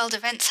 world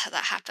events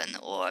that happen,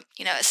 or,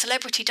 a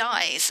celebrity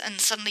dies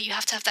and suddenly you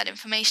have to have that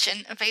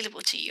information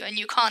available to you, and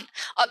you can't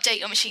update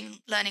your machine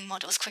learning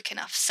models quick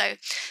enough. So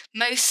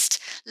most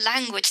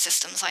language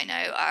systems I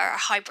know are a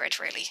hybrid,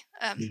 really.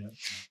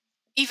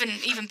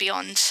 Even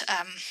beyond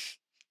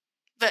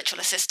virtual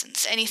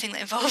assistants, anything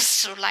that involves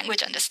sort of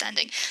language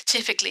understanding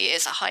typically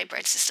is a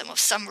hybrid system of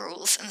some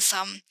rules and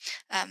some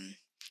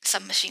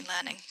machine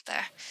learning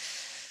there.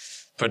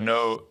 But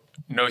no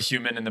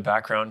human in the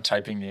background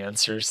typing the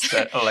answers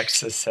that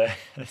Alexa says.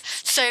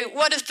 So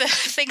one of the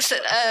things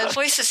that a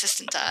voice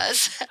assistant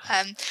does,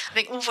 I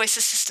think all voice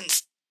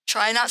assistants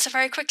try and answer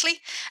very quickly,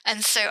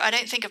 and so I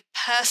don't think a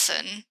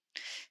person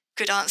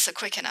could answer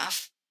quick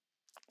enough,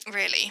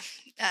 really,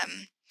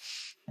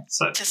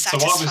 to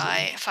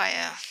satisfy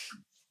fire.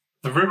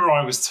 The rumor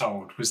I was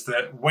told was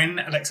that when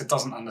Alexa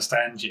doesn't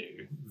understand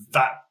you,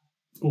 that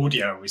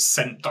audio is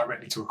sent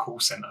directly to a call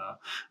center,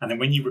 and then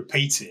when you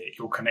repeat it,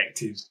 you're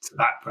connected to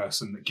that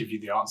person that give you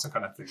the answer,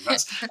 kind of thing.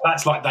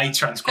 That's like they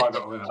transcribe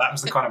it or whatever. That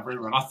was the kind of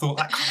rumor, and I thought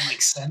that kind of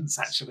makes sense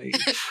actually.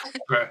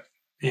 But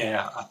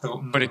yeah, I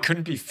thought. But it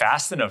couldn't be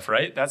fast enough,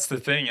 right? That's the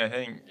thing. I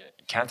think,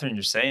 Catherine,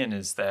 you're saying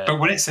is that. But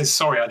when it says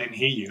 "sorry, I didn't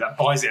hear you," that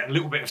buys it a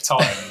little bit of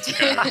time to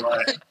go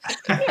right.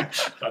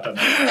 I don't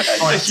know.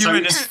 The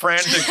human is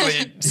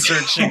frantically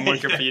searching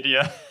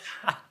Wikipedia.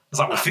 I was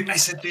like, well, I think they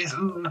said this.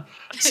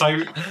 So,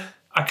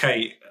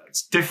 okay,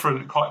 it's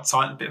different, quite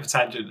a bit of a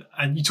tangent.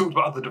 And you talked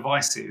about other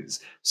devices.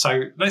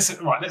 So let's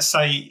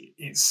say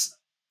it's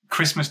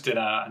Christmas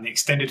dinner and the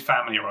extended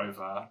family are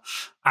over,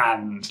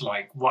 and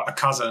a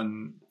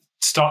cousin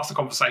starts the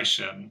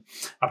conversation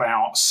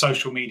about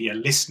social media,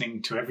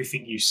 listening to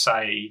everything you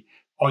say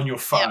on your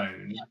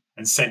phone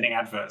and sending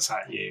adverts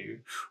at you.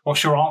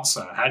 What's your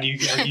answer? How do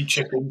you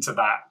chip into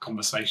that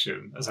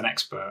conversation as an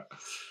expert?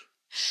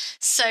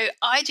 So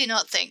I do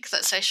not think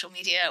that social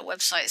media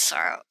websites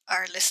are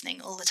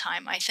listening all the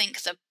time. I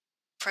think the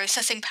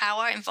processing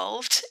power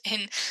involved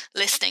in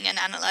listening and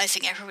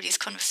analyzing everybody's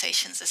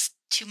conversations is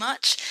too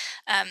much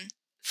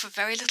for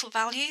very little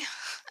value,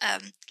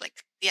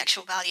 like the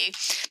actual value.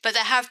 But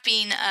there have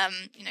been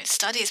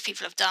studies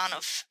people have done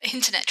of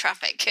internet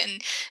traffic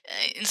and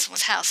in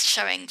someone's house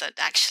showing that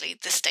actually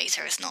this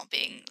data is not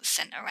being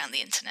sent around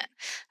the internet.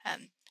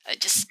 I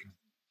just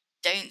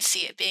don't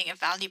see it being a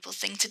valuable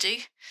thing to do.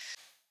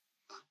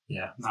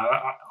 Yeah, no,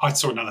 I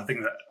saw another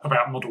thing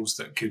about models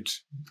that could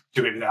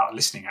do it without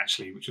listening,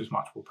 actually, which was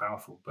much more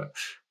powerful. But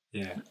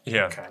yeah.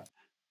 Okay.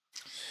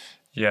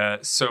 Yeah.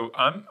 So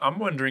I'm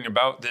wondering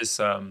about this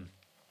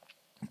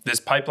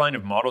this pipeline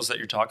of models that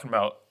you're talking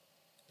about,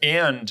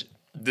 and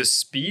the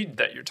speed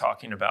that you're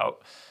talking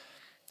about.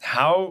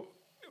 How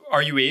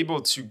are you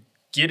able to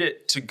get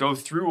it to go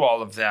through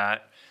all of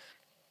that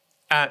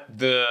at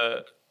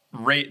the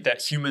rate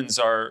that humans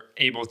are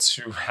able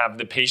to have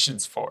the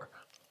patience for?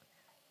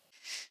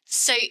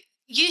 So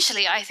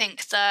usually I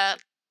think the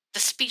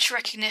speech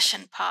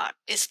recognition part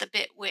is the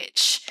bit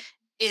which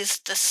is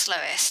the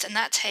slowest, and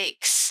that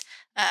takes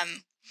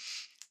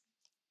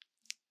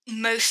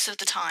most of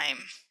the time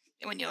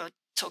when you're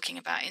talking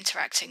about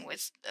interacting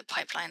with a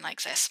pipeline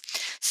like this.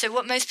 So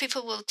what most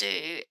people will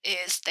do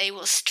is they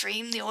will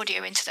stream the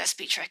audio into their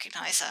speech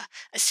recognizer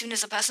as soon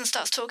as a person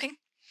starts talking.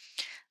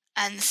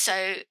 And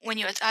so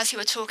as you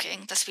were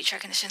talking, the speech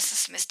recognition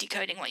system is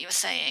decoding what you were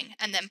saying.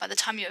 And then by the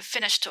time you have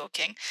finished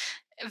talking,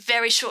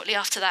 very shortly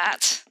after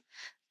that,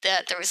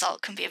 the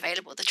result can be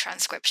available, the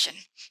transcription.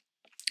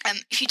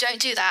 If you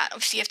don't do that,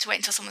 obviously you have to wait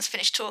until someone's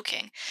finished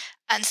talking.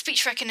 And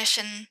speech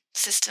recognition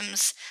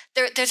systems,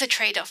 there's a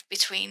trade-off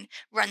between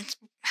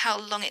how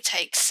long it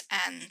takes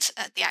and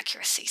the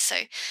accuracy. So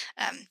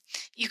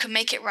you can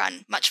make it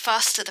run much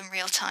faster than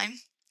real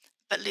time,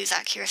 but lose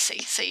accuracy.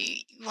 So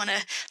you want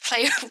to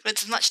play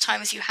with as much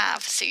time as you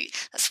have. So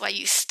that's why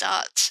you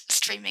start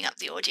streaming up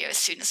the audio as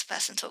soon as the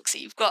person talks. So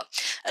you've got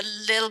a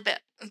little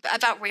bit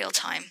about real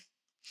time,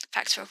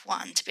 factor of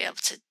 1 to be able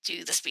to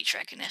do the speech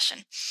recognition.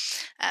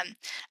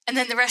 And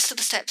then the rest of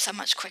the steps are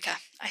much quicker,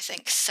 I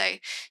think. So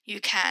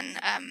you can,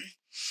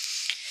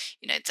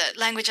 the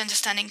language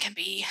understanding can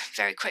be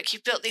very quick.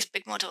 You've built these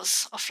big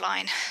models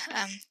offline.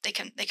 They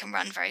can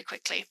run very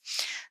quickly.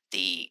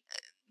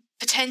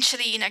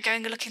 Potentially,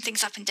 going and looking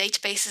things up in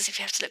databases if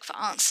you have to look for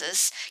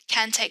answers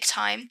can take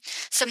time.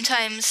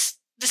 Sometimes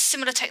the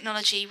similar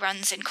technology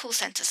runs in call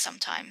centers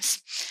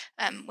sometimes,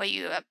 where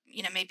you are,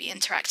 maybe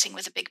interacting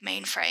with a big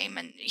mainframe,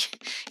 and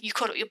you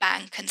call up your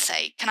bank and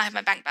say, "Can I have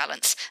my bank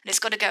balance?" And it's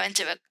got to go and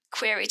do a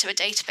query to a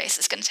database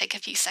that's going to take a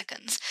few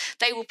seconds.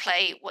 They will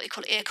play what you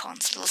call ear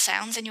cons, little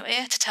sounds in your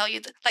ear to tell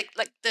you that,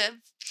 like the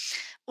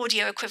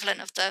audio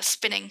equivalent of the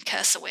spinning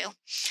cursor wheel.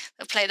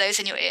 They'll play those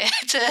in your ear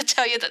to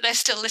tell you that they're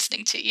still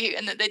listening to you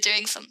and that they're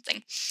doing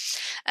something.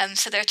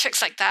 So there are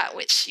tricks like that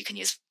which you can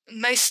use.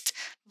 Most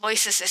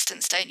voice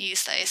assistants don't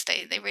use those.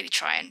 They really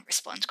try and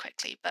respond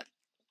quickly, but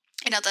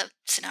in other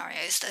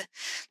scenarios,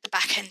 the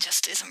back end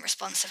just isn't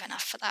responsive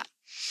enough for that.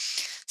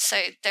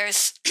 So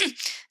there's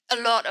a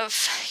lot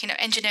of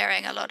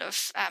engineering, a lot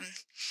of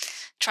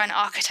trying to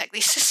architect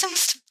these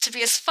systems to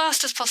be as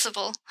fast as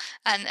possible,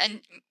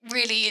 and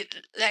really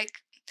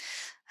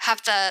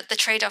have the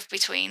trade-off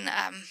between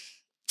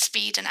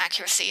speed and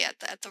accuracy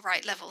at the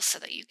right level, so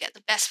that you get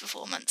the best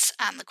performance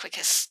and the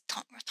quickest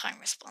time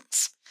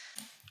response.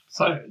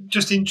 So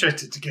just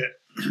interested to get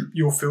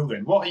your feel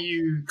then. What are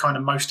you kind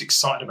of most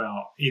excited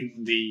about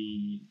in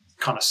the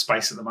kind of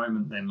space at the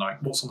moment then?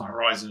 Like, what's on the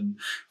horizon,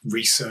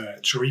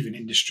 research or even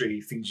industry,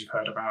 things you've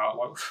heard about?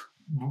 Like,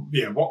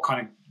 what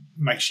kind of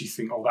makes you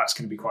think, oh, that's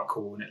going to be quite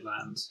cool when it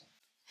lands?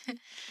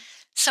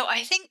 So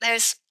I think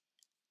there's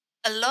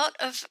a lot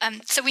of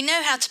so we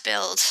know how to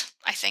build,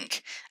 I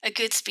think, a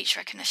good speech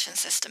recognition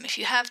system. If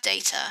you have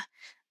data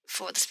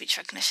for the speech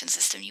recognition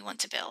system you want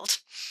to build,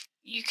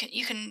 you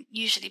can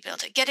usually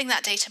build it. Getting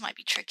that data might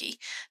be tricky,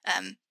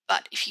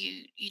 but if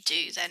you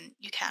do, then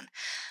you can.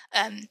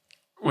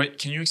 Wait,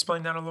 can you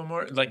explain that a little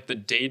more? Like the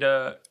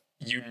data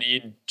you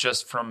need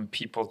just from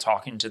people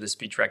talking to the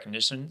speech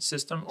recognition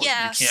system, or you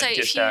can't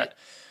get that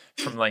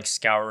from like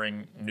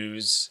scouring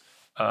news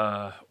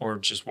or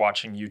just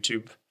watching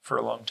YouTube for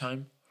a long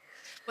time?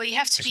 Well, you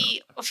have to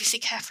be obviously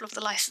careful of the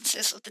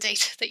licenses of the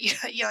data that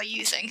you are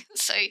using.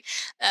 So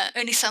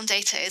only some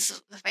data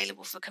is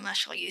available for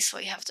commercial use, or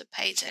you have to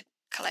pay to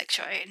collect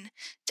your own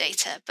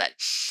data. But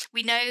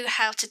we know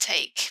how to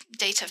take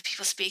data of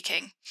people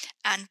speaking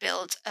and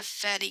build a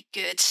fairly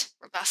good,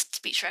 robust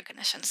speech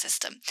recognition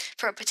system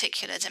for a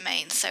particular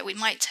domain. So we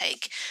might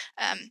take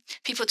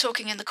people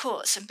talking in the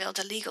courts and build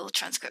a legal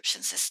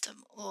transcription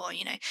system, or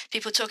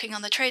people talking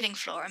on the trading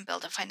floor and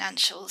build a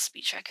financial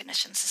speech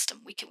recognition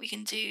system. We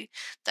can do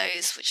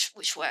those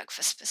which work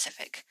for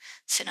specific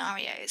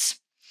scenarios.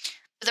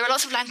 But there are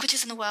lots of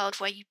languages in the world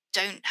where you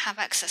don't have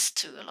access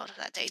to a lot of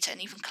that data, and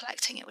even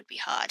collecting it would be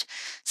hard.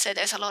 So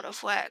there's a lot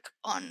of work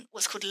on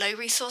what's called low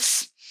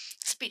resource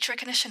speech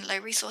recognition, low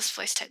resource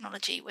voice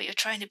technology, where you're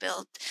trying to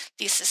build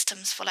these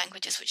systems for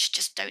languages which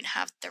just don't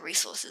have the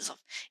resources of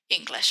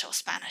English or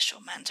Spanish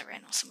or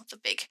Mandarin or some of the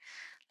big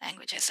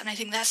languages. And I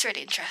think that's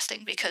really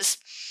interesting because,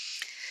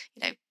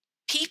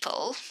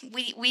 people,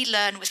 we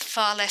learn with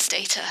far less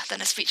data than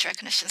a speech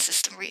recognition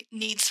system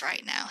needs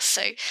right now.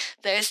 So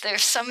there are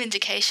some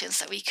indications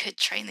that we could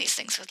train these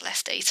things with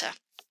less data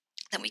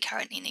than we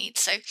currently need.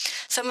 So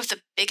some of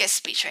the biggest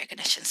speech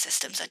recognition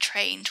systems are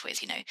trained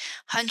with,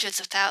 hundreds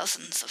of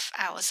thousands of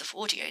hours of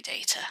audio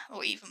data,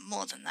 or even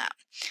more than that.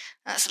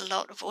 That's a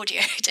lot of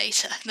audio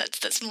data.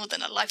 That's more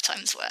than a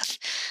lifetime's worth.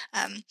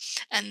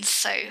 And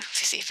so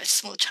obviously if a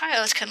small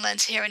child can learn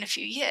to hear in a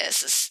few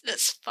years,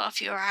 that's far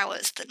fewer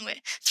hours than we're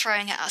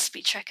throwing at our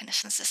speech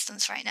recognition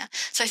systems right now.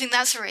 So I think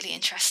that's a really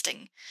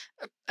interesting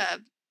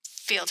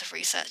field of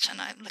research, and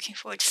I'm looking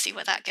forward to see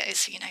where that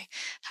goes.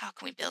 How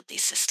can we build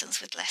these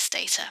systems with less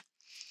data?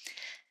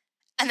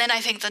 And then I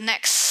think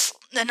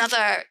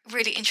another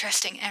really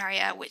interesting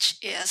area, which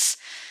is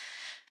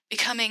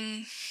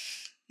becoming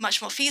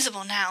much more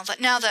feasible now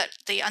that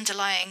the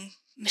underlying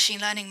machine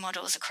learning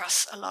models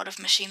across a lot of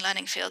machine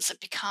learning fields are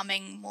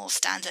becoming more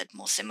standard,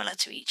 more similar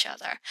to each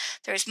other.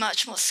 There is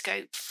much more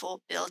scope for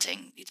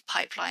building these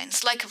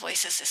pipelines like a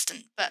voice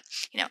assistant, but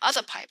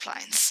other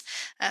pipelines.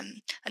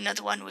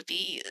 Another one would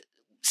be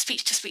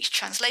speech-to-speech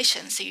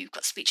translation. So you've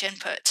got speech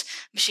input,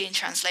 machine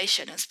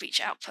translation, and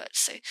speech output.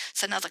 So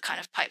it's another kind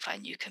of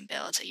pipeline you can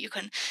build. You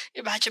can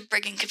imagine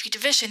bringing computer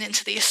vision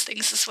into these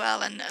things as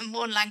well, and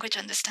more language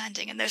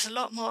understanding. And there's a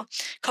lot more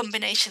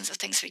combinations of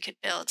things we could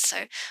build. So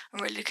I'm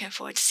really looking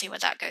forward to see where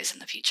that goes in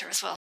the future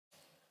as well.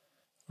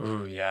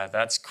 Ooh, yeah,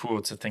 that's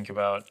cool to think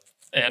about.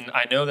 And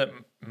I know that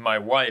my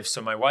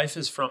wife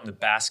is from the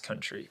Basque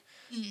country,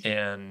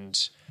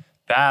 and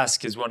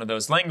Basque is one of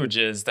those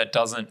languages that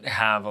doesn't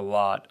have a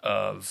lot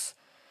of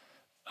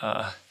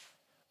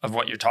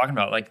what you're talking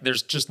about. Like,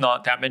 there's just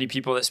not that many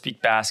people that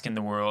speak Basque in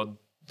the world.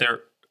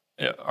 There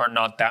are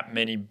not that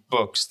many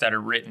books that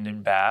are written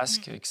in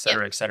Basque, et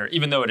cetera, et cetera,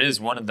 even though it is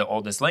one of the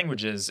oldest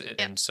languages.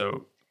 And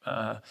so, there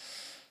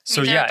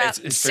are about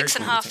it's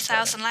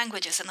 6,500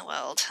 languages in the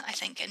world, I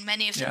think, and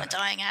many of them are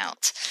dying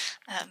out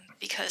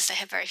because they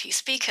have very few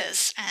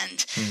speakers,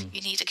 and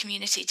you need a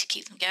community to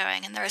keep them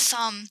going. And there are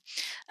some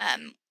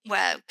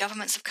where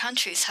governments of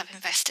countries have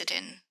invested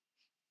in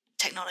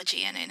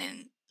technology and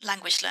in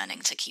language learning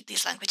to keep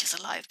these languages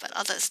alive, but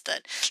others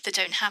that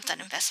don't have that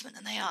investment,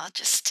 and they are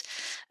just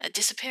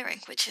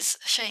disappearing, which is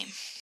a shame.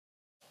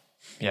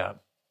 Yeah.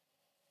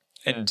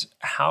 And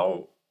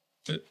how,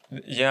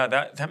 yeah,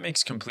 that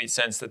makes complete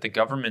sense that the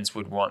governments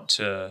would want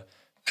to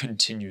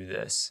continue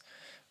this.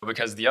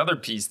 Because the other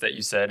piece that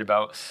you said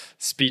about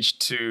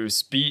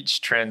speech-to-speech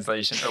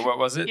translation, or what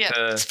was it?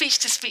 Yeah,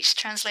 speech-to-speech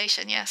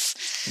translation,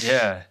 yes.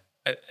 Yeah,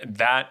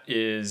 that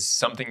is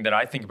something that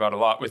I think about a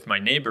lot with my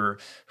neighbor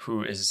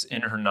who is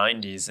in her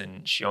 90s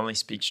and she only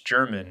speaks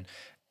German.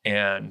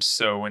 And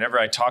so whenever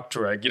I talk to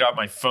her, I get out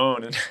my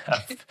phone and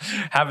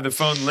have the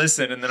phone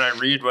listen, and then I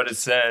read what it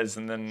says,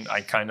 and then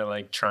I kind of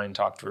like try and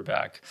talk to her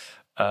back.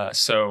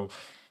 So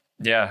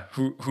yeah,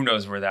 who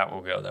knows where that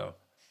will go though.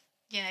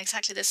 Yeah,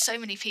 exactly. There's so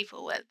many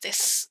people where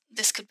this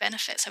could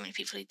benefit. So many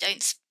people who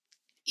don't,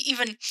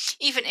 even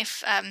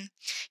if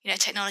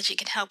technology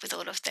can help with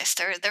all of this.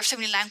 There are so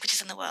many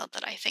languages in the world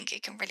that I think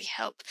it can really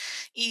help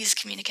ease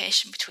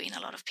communication between a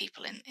lot of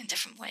people in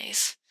different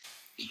ways.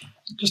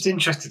 Just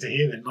interested to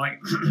hear then, like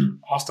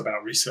asked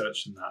about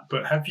research and that,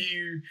 but have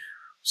you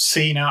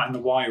seen out in the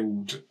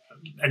wild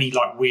any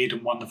like weird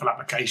and wonderful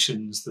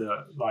applications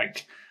that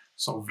like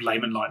sort of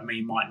layman like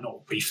me might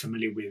not be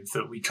familiar with,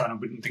 that we kind of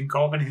wouldn't think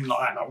of? Anything like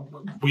that,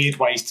 like weird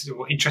ways to,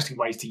 or interesting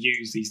ways to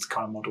use these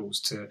kind of models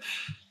to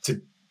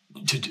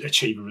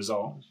achieve a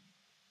result?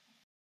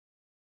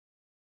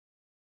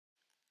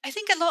 I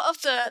think a lot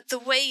of the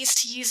ways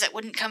to use it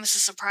wouldn't come as a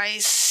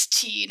surprise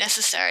to you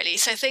necessarily.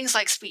 So things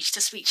like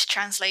speech-to-speech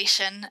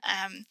translation,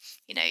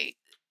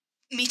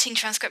 meeting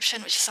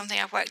transcription, which is something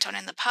I've worked on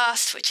in the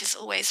past, which is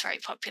always very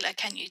popular.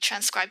 Can you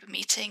transcribe a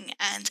meeting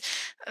and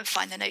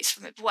find the notes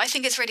from it? But what I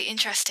think is really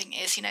interesting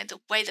is, the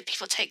way that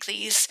people take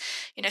these,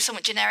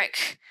 somewhat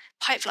generic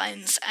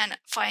pipelines and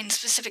find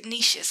specific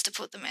niches to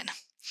put them in.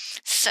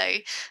 So,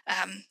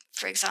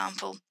 for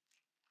example,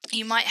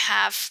 you might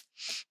have,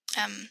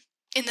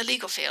 in the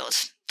legal field,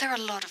 there are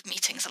a lot of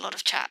meetings, a lot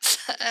of chats.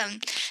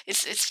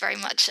 It's very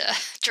much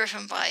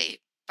driven by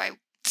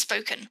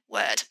spoken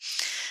word.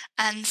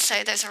 And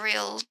so there's a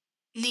real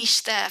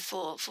niche there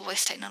for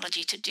voice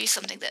technology to do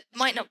something that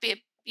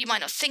you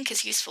might not think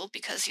is useful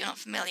because you're not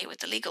familiar with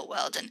the legal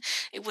world, and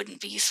it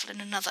wouldn't be useful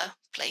in another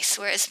place.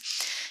 Whereas,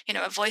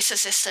 a voice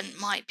assistant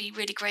might be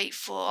really great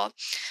for,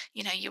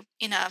 you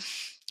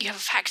have a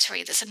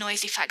factory that's a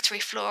noisy factory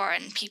floor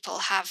and people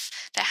have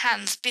their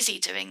hands busy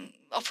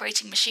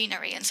operating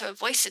machinery. And so a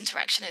voice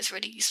interaction is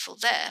really useful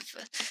there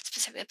for a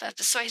specific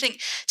purpose. So I think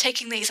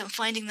taking these and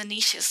finding the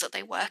niches that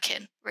they work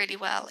in really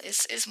well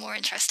is more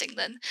interesting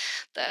than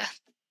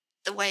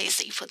the ways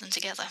that you put them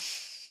together.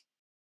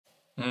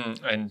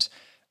 And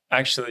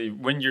actually,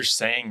 when you're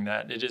saying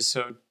that, it is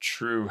so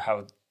true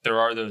how there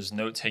are those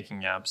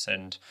note-taking apps.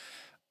 And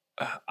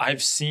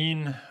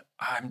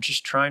I'm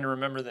just trying to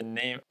remember the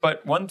name.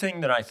 But one thing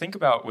that I think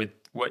about with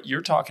what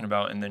you're talking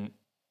about and then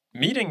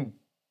meeting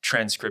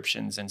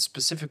transcriptions, and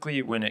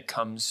specifically when it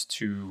comes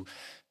to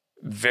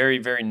very,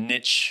 very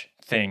niche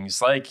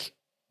things, like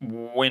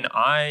when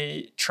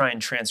I try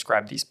and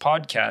transcribe these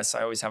podcasts,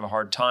 I always have a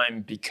hard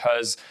time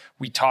because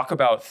we talk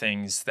about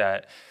things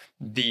that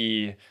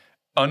the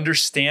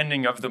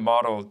understanding of the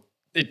model,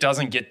 it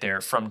doesn't get there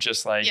from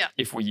just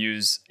if we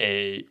use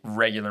a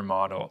regular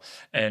model.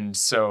 And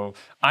so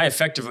I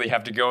effectively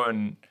have to go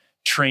and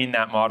train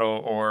that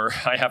model, or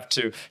I have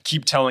to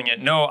keep telling it,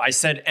 no, I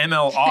said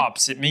ML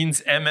ops. It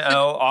means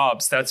ML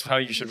ops. That's how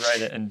you should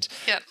write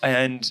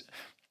it.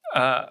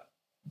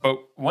 But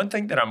one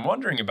thing that I'm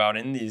wondering about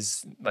in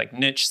these like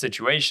niche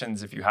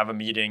situations, if you have a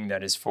meeting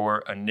that is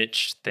for a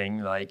niche thing,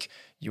 like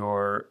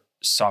your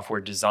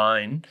software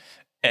design,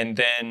 and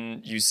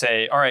then you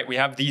say, all right, we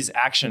have these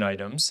action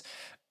items,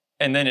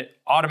 and then it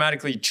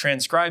automatically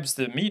transcribes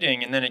the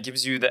meeting, and then it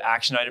gives you the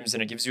action items,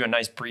 and it gives you a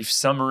nice brief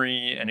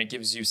summary, and it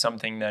gives you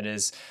something that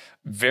is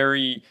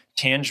very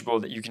tangible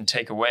that you can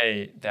take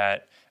away,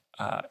 that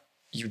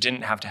you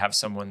didn't have to have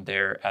someone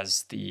there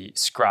as the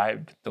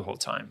scribe the whole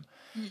time.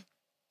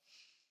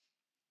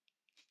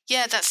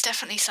 Yeah, that's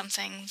definitely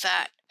something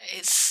that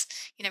is,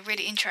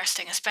 really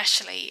interesting,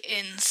 especially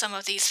in some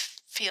of these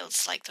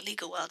fields like the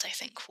legal world, I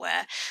think,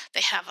 where they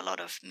have a lot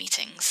of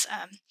meetings.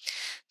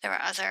 There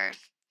are other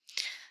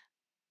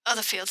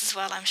fields as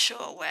well, I'm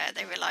sure, where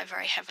they rely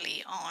very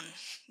heavily on,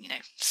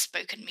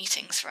 spoken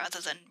meetings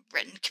rather than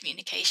written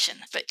communication.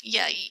 But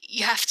yeah,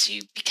 you have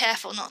to be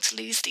careful not to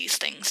lose these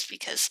things,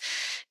 because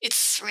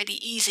it's really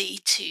easy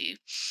to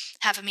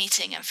have a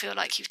meeting and feel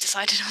like you've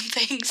decided on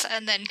things,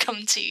 and then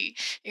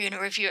you're going to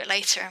review it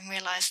later and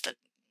realize that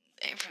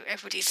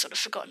everybody's sort of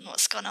forgotten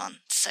what's gone on.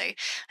 So I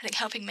think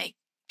helping make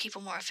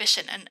people more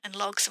efficient and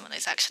log some of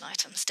those action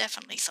items,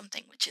 definitely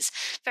something which is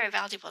very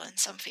valuable in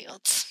some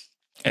fields.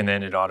 And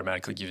then it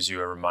automatically gives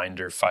you a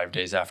reminder 5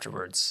 days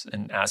afterwards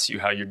and asks you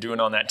how you're doing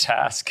on that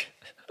task.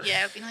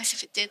 Yeah, it would be nice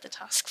if it did the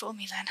task for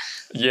me then.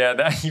 Yeah,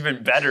 that's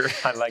even better.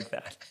 I like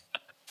that.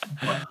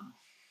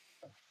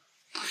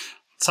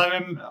 So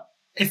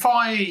if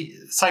I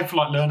say for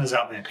like learners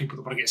out there, people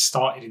that want to get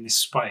started in this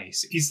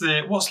space,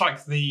 what's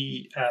like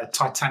the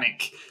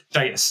Titanic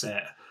data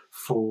set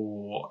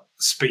for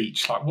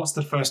speech? Like, what's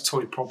the first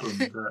toy problem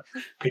that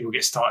people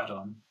get started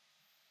on?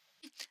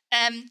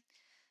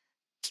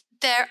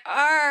 There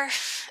are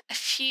a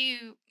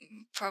few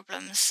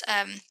problems.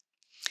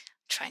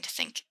 Trying to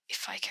think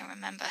if I can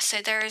remember. So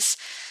there's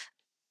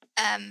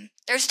a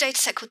data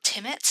set called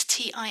TIMIT,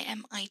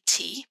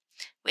 TIMIT,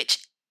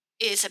 which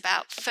is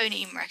about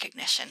phoneme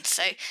recognition.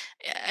 So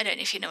I don't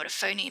know if you know what a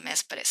phoneme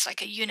is, but it's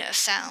like a unit of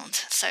sound.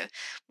 So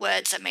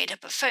words are made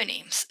up of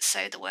phonemes.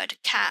 So the word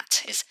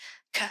cat is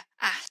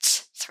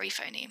k-at, 3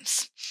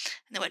 phonemes.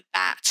 And the word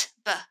bat,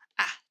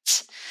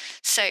 b-at.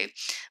 So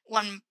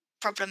one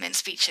problem in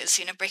speech is,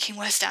 breaking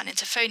words down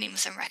into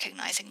phonemes and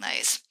recognizing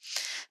those.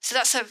 So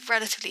that's a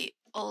relatively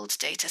old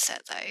data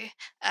set though.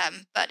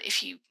 But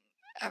if you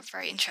are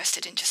very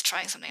interested in just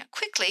trying something out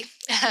quickly,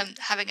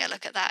 having a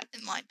look at that,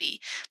 it might be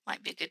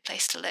a good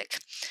place to look.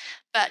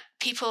 But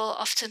people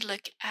often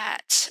look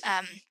at,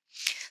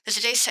 there's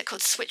a data set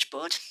called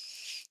Switchboard,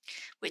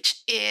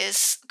 which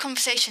is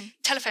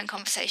telephone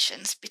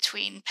conversations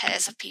between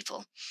pairs of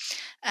people.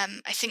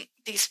 I think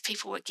these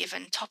people were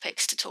given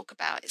topics to talk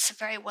about. It's a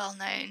very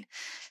well-known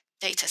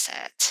data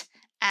set.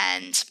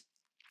 And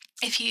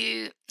if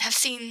you have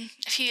seen,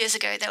 a few years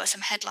ago, there were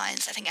some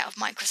headlines, I think, out of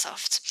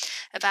Microsoft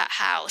about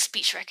how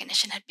speech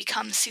recognition had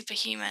become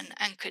superhuman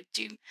and could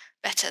do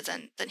better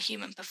than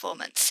human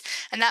performance.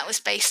 And that was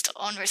based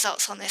on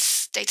results on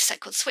this data set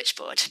called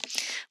Switchboard,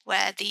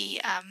 where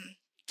the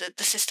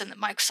system that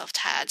Microsoft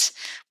had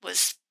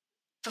was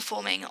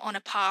performing on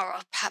a par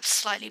or perhaps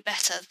slightly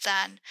better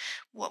than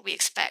what we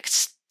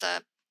expect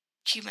the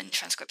human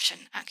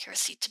transcription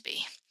accuracy to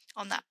be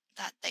on that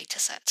data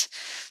set.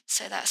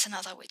 So that's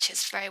another which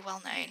is very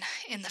well known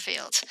in the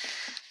field.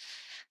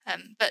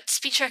 But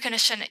speech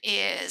recognition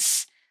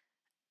is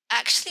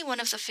actually one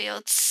of the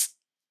fields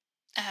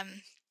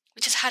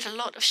which has had a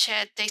lot of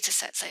shared data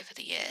sets over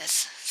the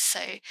years. So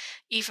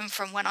even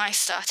from when I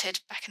started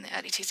back in the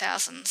early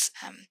 2000s,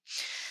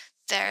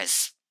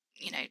 there's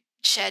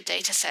shared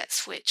data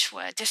sets which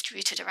were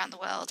distributed around the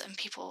world, and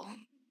people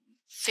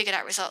figured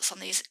out results on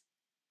these,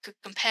 could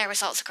compare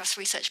results across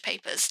research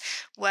papers,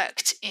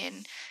 worked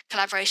in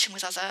collaboration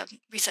with other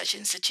research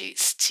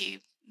institutes to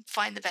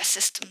find the best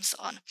systems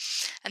on.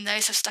 And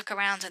those have stuck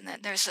around, and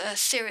there's a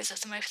series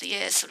of them over the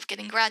years, sort of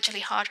getting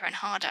gradually harder and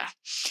harder,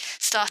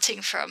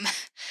 starting from,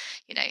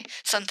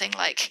 something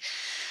like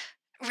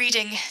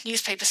reading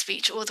newspaper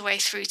speech all the way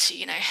through to,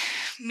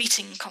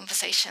 meeting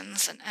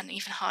conversations and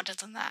even harder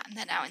than that, and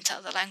then out into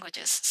other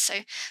languages. So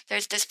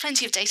there's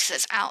plenty of data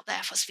sets out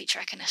there for speech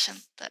recognition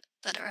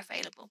that are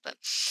available, but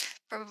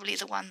probably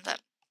the one that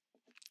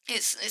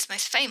is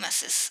most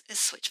famous is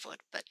Switchboard,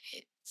 but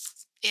it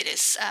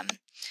is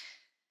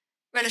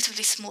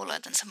relatively smaller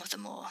than some of the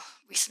more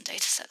recent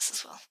data sets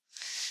as well.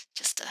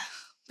 Just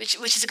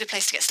which is a good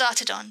place to get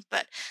started on,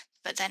 but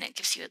then it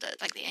gives you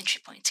the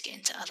entry point to get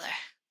into other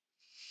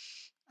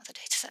data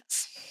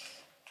sets.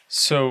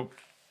 So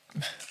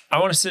I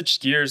want to switch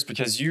gears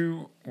because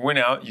you went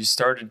out, you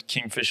started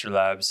Kingfisher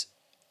Labs.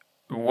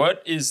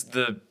 What is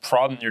the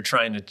problem you're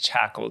trying to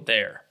tackle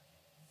there?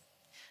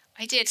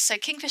 I did. So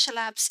Kingfisher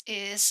Labs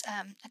is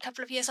a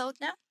couple of years old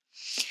now.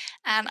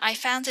 And I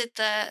founded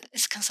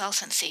this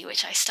consultancy,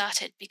 which I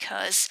started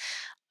because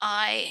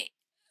I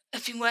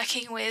have been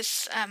working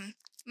with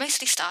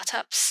mostly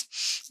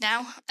startups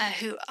now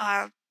who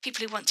are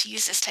people who want to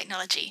use this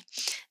technology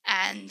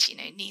and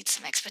need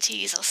some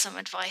expertise or some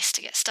advice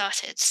to get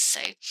started. So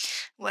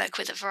work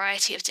with a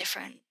variety of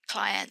different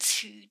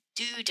clients who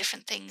do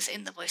different things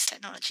in the voice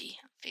technology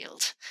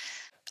field.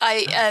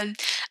 A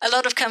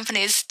lot of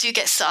companies do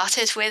get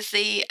started with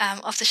the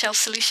off-the-shelf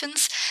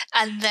solutions,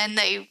 and then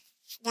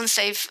once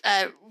they've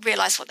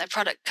realized what their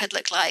product could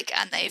look like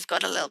and they've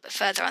got a little bit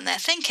further on their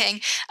thinking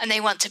and they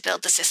want to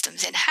build the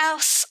systems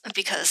in-house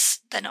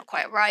because they're not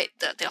quite right,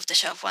 the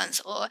off-the-shelf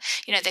ones, or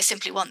they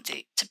simply want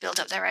to build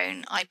up their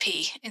own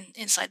IP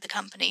inside the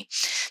company.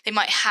 They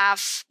might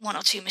have 1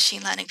 or 2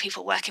 machine learning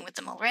people working with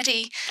them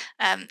already,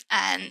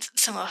 and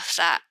some of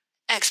that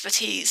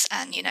expertise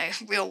and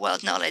real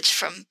world knowledge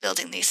from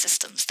building these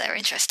systems they're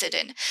interested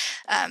in,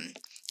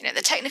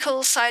 the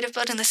technical side of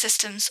building the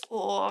systems,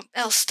 or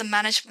else the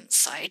management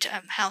side,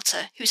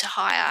 who to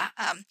hire,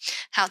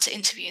 how to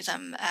interview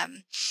them,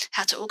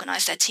 how to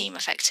organize their team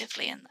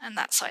effectively, and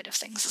that side of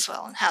things as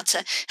well, and how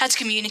to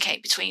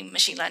communicate between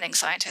machine learning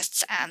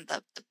scientists and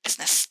the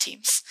business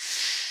teams.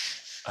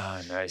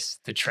 Nice.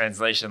 The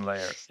translation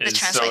layer is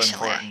so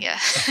important. Yeah.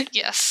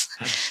 Yes.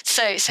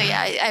 So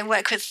yeah, I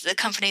work with the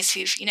companies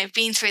who've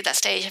been through that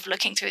stage of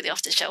looking through the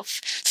off-the-shelf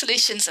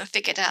solutions and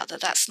figured out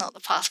that that's not the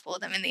path for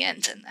them in the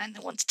end, and they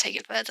want to take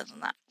it further than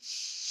that.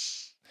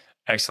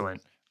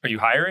 Excellent. Are you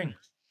hiring?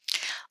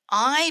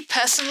 I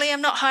personally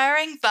am not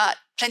hiring, but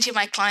plenty of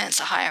my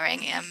clients are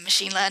hiring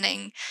machine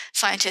learning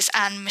scientists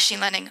and machine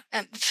learning,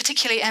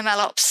 particularly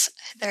MLOps.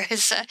 There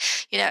is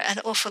an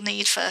awful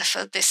need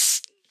for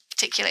this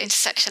particular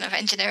intersection of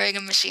engineering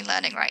and machine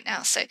learning right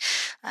now. So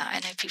I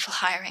know people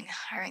hiring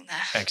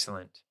there.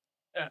 Excellent.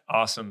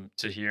 Awesome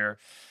to hear.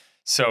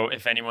 So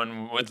if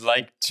anyone would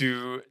like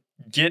to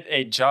get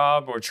a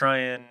job or try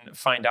and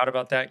find out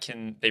about that,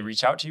 can they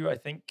reach out to you? I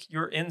think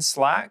you're in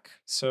Slack.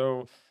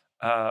 So,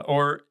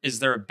 or is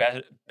there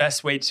a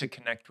best way to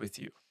connect with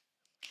you?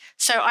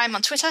 So I'm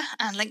on Twitter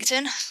and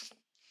LinkedIn.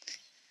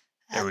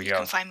 There we You go.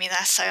 can find me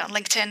there. So on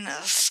LinkedIn,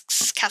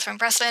 it's Catherine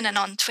Breslin, and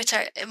on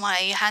Twitter, my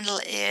handle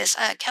is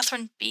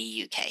Catherine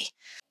B UK.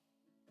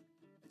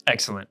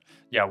 Excellent.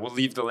 Yeah, we'll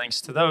leave the links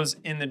to those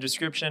in the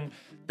description.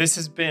 This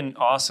has been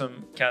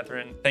awesome,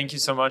 Catherine. Thank you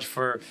so much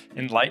for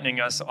enlightening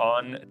us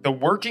on the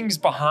workings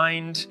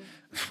behind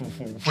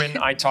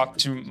when I talk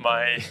to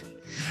my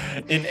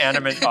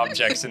inanimate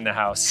objects in the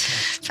house.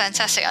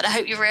 Fantastic. And I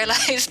hope you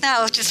realise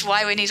now just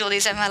why we need all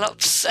these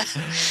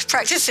MLOps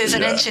practices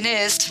and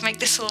engineers to make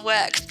this all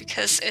work,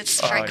 because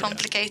it's a very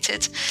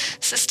complicated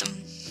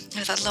system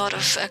with a lot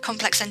of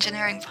complex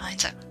engineering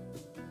behind it.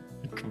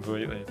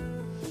 Completely.